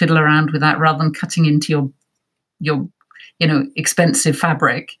can fiddle around with that rather than cutting into your expensive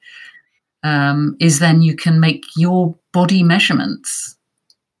fabric, is then you can make your body measurements.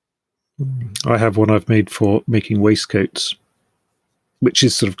 I have one I've made for making waistcoats, which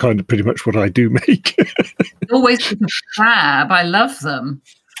is sort of kind of pretty much what I do make. Always fab. I love them.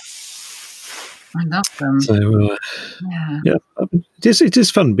 So, it is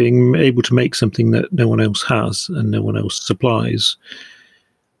fun being able to make something that no one else has and no one else supplies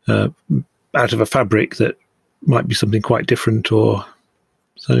out of a fabric that might be something quite different, or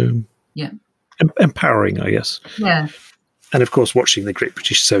so. Yeah, empowering, I guess. Yeah, and of course, watching the Great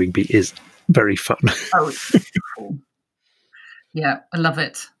British Sewing Bee is very fun. Oh, it's cool. Yeah, I love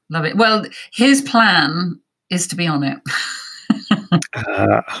it. Love it. Well, his plan is to be on it.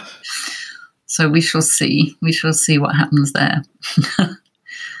 So we shall see. We shall see what happens there.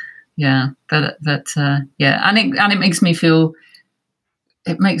 Yeah, but yeah, and it makes me feel.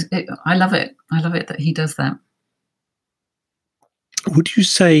 I love it. I love it that he does that. Would you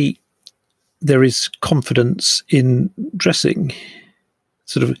say there is confidence in dressing,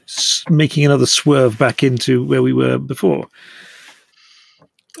 sort of making another swerve back into where we were before?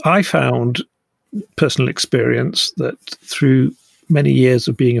 I found personal experience that through many years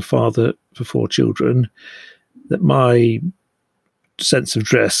of being a father for 4 children, that my sense of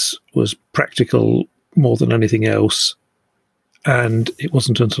dress was practical more than anything else. And it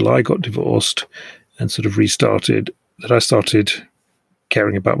wasn't until I got divorced and sort of restarted that I started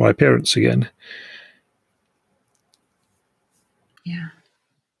caring about my appearance again. Yeah.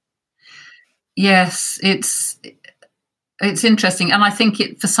 Yes, it's interesting. And I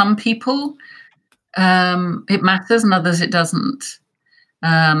think for some people, it matters, and others it doesn't.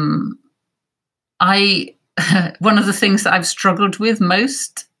 One of the things that I've struggled with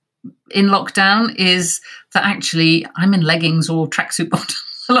most in lockdown is that actually I'm in leggings or tracksuit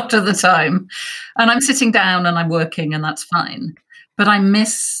bottoms a lot of the time, and I'm sitting down and I'm working, and that's fine. But I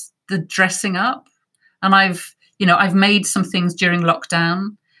miss the dressing up, and I've made some things during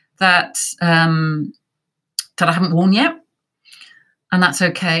lockdown that that I haven't worn yet, and that's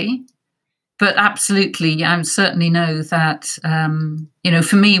okay. But absolutely, I certainly know that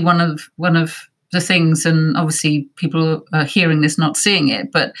for me, one of the things, and obviously people are hearing this, not seeing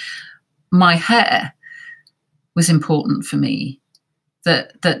it, but my hair was important for me.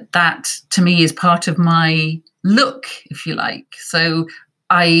 That to me is part of my look, if you like. So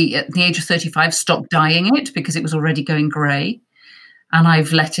I, at the age of 35, stopped dyeing it because it was already going grey, and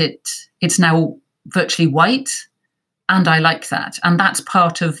I've let it. It's now virtually white, and I like that, and that's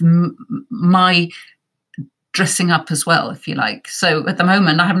part of my dressing up as well, if you like. So at the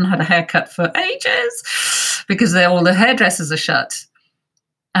moment, I haven't had a haircut for ages because all the hairdressers are shut,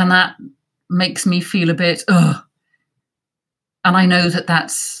 and that makes me feel a bit ugh. And I know that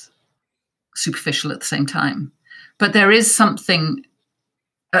that's superficial at the same time, but there is something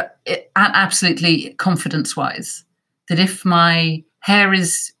absolutely confidence-wise that if my hair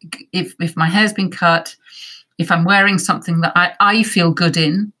is, if my hair's been cut, if I'm wearing something that I feel good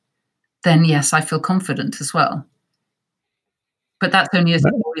in, then yes, I feel confident as well. But that's only a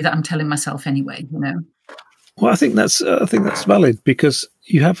story that I'm telling myself anyway, Well, I think that's valid, because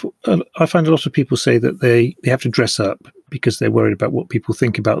you have. I find a lot of people say that they have to dress up because they're worried about what people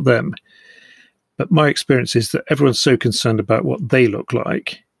think about them. But my experience is that everyone's so concerned about what they look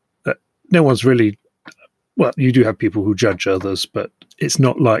like that no one's really. Well, you do have people who judge others, but it's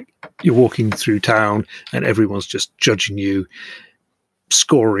not like you're walking through town and everyone's just judging you,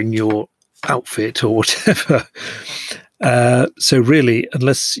 scoring your outfit or whatever. So really,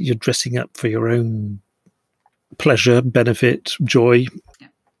 unless you're dressing up for your own pleasure, benefit, joy,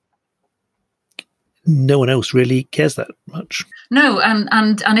 no one else really cares that much. No,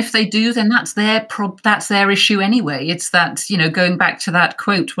 and if they do, then that's their issue anyway. It's that, going back to that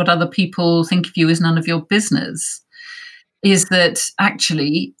quote, what other people think of you is none of your business, is that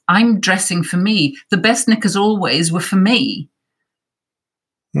actually I'm dressing for me. The best knickers always were for me.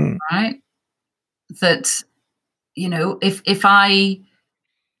 Right? That, if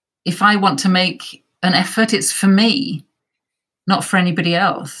I want to make an effort, it's for me, not for anybody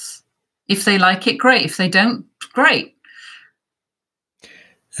else. If they like it, great. If they don't, great.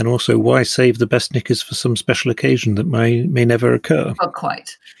 And also, why save the best knickers for some special occasion that may never occur? Well,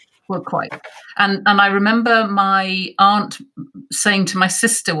 quite. And I remember my aunt saying to my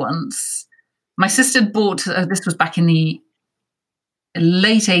sister once, my sister bought, this was back in the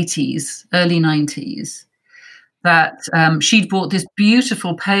late 80s, early 90s, that she'd bought this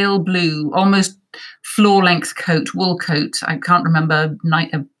beautiful pale blue, almost floor-length coat, wool coat. I can't remember,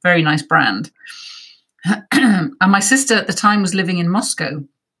 a very nice brand. And my sister at the time was living in Moscow.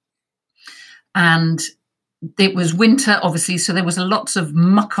 And it was winter, obviously, so there was lots of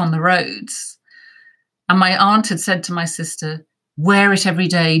muck on the roads. And my aunt had said to my sister, wear it every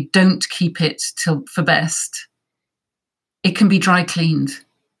day, don't keep it for best. It can be dry cleaned.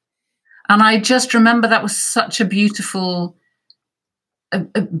 And I just remember that was such a beautiful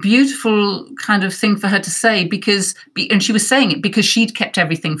kind of thing for her to say, and she was saying it because she'd kept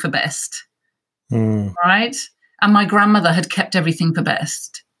everything for best. Right? And my grandmother had kept everything for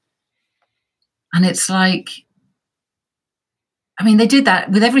best. And it's like, I mean, they did that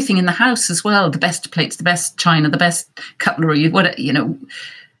with everything in the house as well. The best plates, the best china, the best cutlery,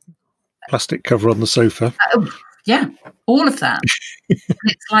 Plastic cover on the sofa. Yeah, all of that.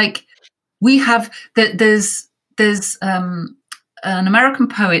 It's like we have, there's an American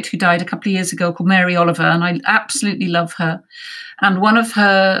poet who died a couple of years ago called Mary Oliver, and I absolutely love her. And one of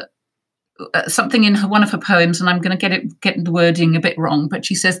her, something in one of her poems, and I'm going to get the wording a bit wrong, but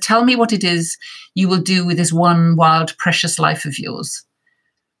she says, tell me what it is you will do with this one wild, precious life of yours.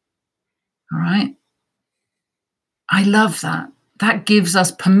 All right. I love that. That gives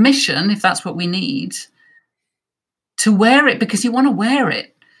us permission, if that's what we need, to wear it because you want to wear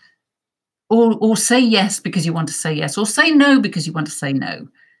it. Or say yes because you want to say yes, or say no because you want to say no.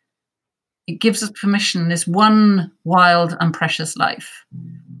 It gives us permission, this one wild and precious life.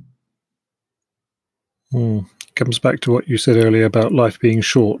 Comes back to what you said earlier about life being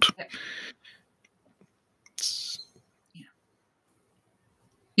short. Yep.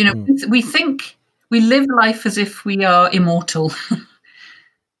 You know, we think we live life as if we are immortal.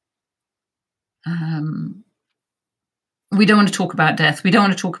 We don't want to talk about death. We don't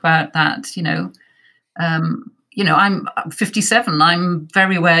want to talk about that, you know. I'm 57. I'm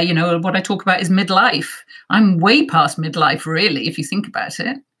very aware, you know, what I talk about is midlife. I'm way past midlife, really, if you think about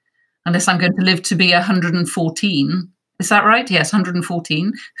it. Unless I'm going to live to be 114. Is that right? Yes,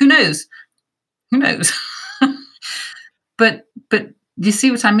 114. Who knows? Who knows? But you see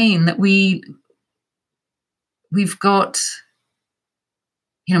what I mean? That we've got,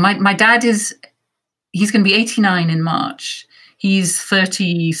 you know, my dad he's going to be 89 in March. He's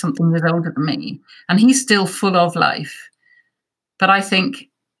 30 something years older than me, and he's still full of life. But I think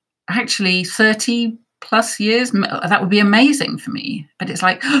actually 30 plus years, that would be amazing for me. But it's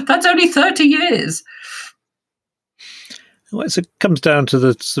like, that's only 30 years. Well, it comes down to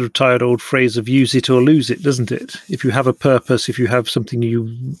the sort of tired old phrase of use it or lose it, doesn't it? If you have a purpose, if you have something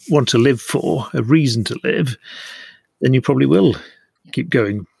you want to live for, a reason to live, then you probably will keep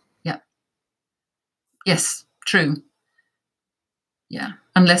going. Yeah. Yes, true. Yeah,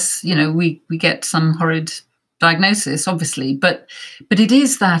 unless, you know, we get some horrid diagnosis, obviously. But it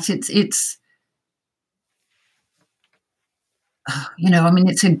is that it's you know, I mean,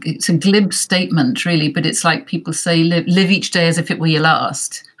 it's a glib statement, really, but it's like people say, live each day as if it were your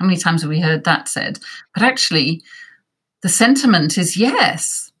last. How many times have we heard that said? But actually, the sentiment is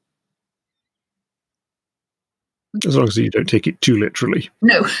yes. As long as you don't take it too literally.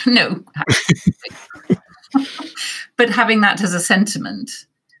 No. But having that as a sentiment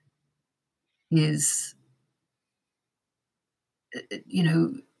is, you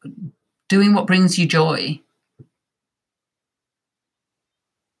know, doing what brings you joy.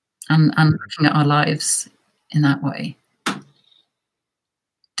 And looking at our lives in that way,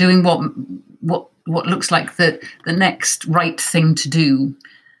 doing what looks like the next right thing to do.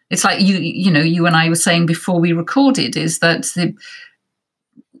 It's like you and I were saying before we recorded, is that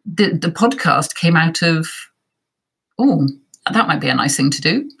the podcast came out of, that might be a nice thing to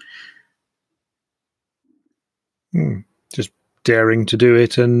do. Just daring to do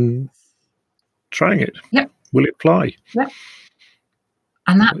it and trying it. Yep. Will it fly? Yep.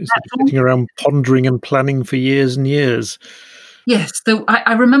 And that's sitting around pondering and planning for years and years. Yes. So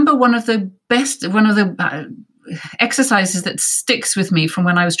I remember one of the exercises that sticks with me from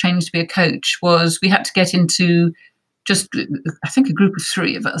when I was training to be a coach was we had to get into just, I think, a group of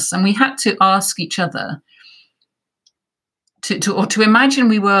 3 of us, and we had to ask each other to imagine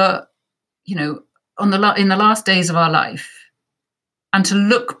we were, you know, in the last days of our life, and to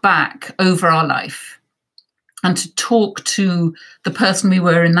look back over our life and to talk to the person we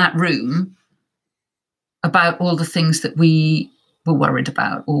were in that room about all the things that we were worried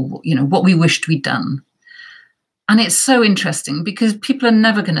about, or, you know, what we wished we'd done. And it's so interesting because people are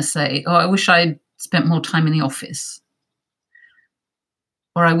never going to say, I wish I'd spent more time in the office,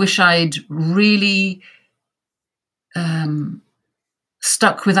 or I wish I'd really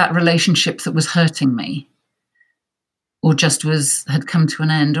stuck with that relationship that was hurting me, or just had come to an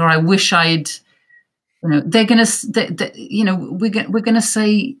end, or I wish I'd, you know, they're going to, you know, we're going to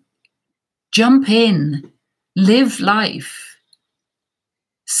say, jump in, live life,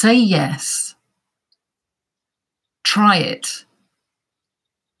 say yes, try it.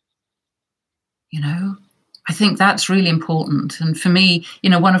 You know, I think that's really important. And for me, you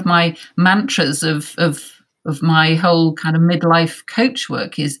know, one of my mantras of my whole kind of midlife coach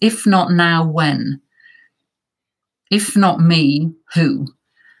work is, if not now, when? If not me, who?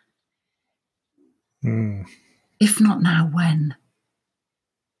 If not now, when?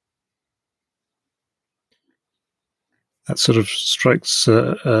 That sort of strikes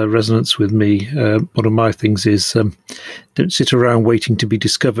resonance with me. One of my things is don't sit around waiting to be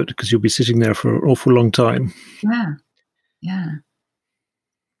discovered, because you'll be sitting there for an awful long time. Yeah.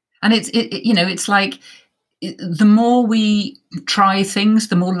 And it's you know, it's like the more we try things,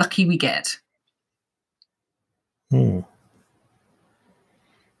 the more lucky we get.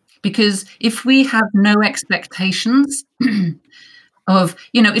 Because if we have no expectations of,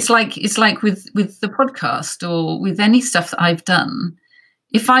 you know, it's like with the podcast or with any stuff that I've done,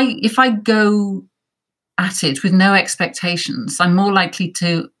 if I go at it with no expectations, I'm more likely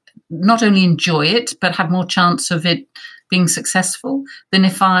to not only enjoy it but have more chance of it being successful than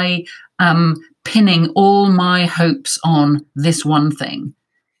if I am pinning all my hopes on this one thing.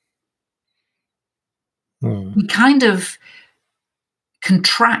 We kind of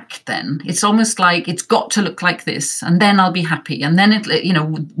contract then. It's almost like it's got to look like this, and then I'll be happy. And then,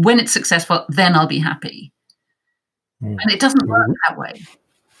 when it's successful, then I'll be happy. And it doesn't work that way.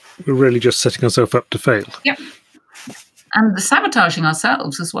 We're really just setting ourselves up to fail. Yep. And sabotaging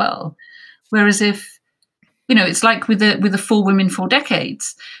ourselves as well. Whereas if, it's like with the 4 Women, 4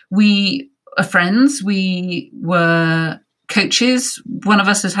 Decades, we are friends, we were coaches. One of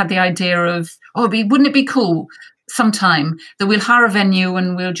us has had the idea of, wouldn't it be cool sometime that we'll hire a venue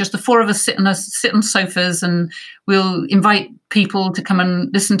and we'll just, the 4 of us sit on sofas, and we'll invite people to come and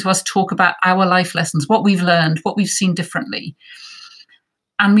listen to us talk about our life lessons, what we've learned, what we've seen differently.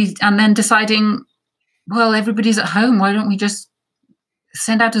 And then deciding, well, everybody's at home, why don't we just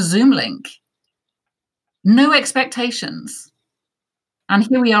send out a Zoom link? No expectations. And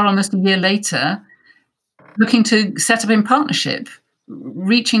here we are almost a year later, looking to set up in partnership,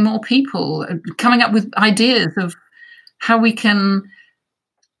 reaching more people, coming up with ideas of how we can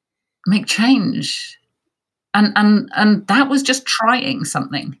make change. And that was just trying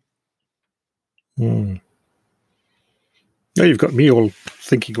something. Now you've got me all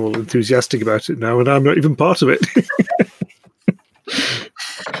thinking all enthusiastic about it now, and I'm not even part of it.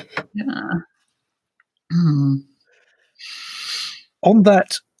 Yeah. On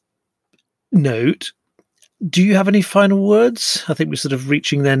that note, do you have any final words? I think we're sort of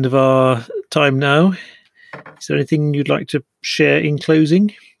reaching the end of our time now. Is there anything you'd like to share in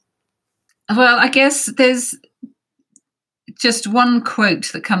closing? Well, I guess there's just one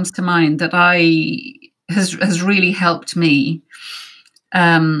quote that comes to mind that has really helped me.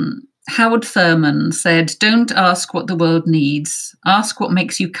 Howard Thurman said, "Don't ask what the world needs. Ask what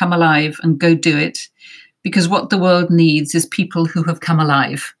makes you come alive and go do it. Because what the world needs is people who have come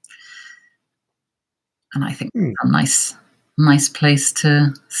alive." And I think a nice place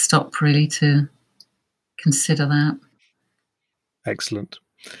to stop, really, to consider that. Excellent.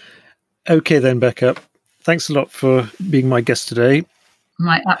 Okay then, Becca. Thanks a lot for being my guest today.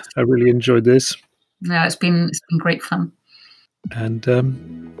 I really enjoyed this. Yeah, it's been great fun. And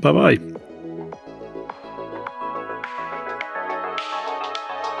bye-bye.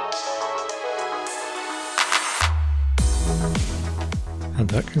 And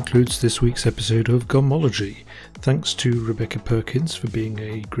that concludes this week's episode of Gomology. Thanks to Rebecca Perkins for being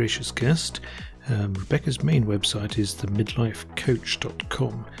a gracious guest. Rebecca's main website is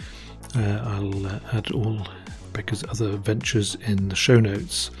themidlifecoach.com. I'll add all Rebecca's other ventures in the show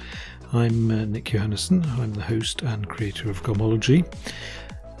notes. I'm Nick Johannesson. I'm the host and creator of Gomology.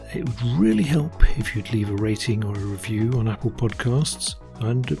 It would really help if you'd leave a rating or a review on Apple Podcasts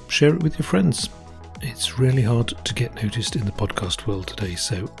and share it with your friends. It's really hard to get noticed in the podcast world today,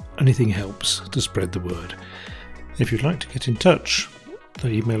 so anything helps to spread the word. If you'd like to get in touch, the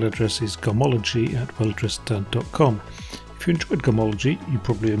email address is gomology@welldresseddad.com. If you enjoyed Gomology, you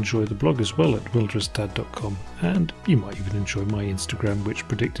probably enjoy the blog as well at welldresseddad.com, and you might even enjoy my Instagram, which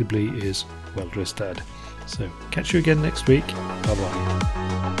predictably is welldresseddad. So catch you again next week. Bye bye.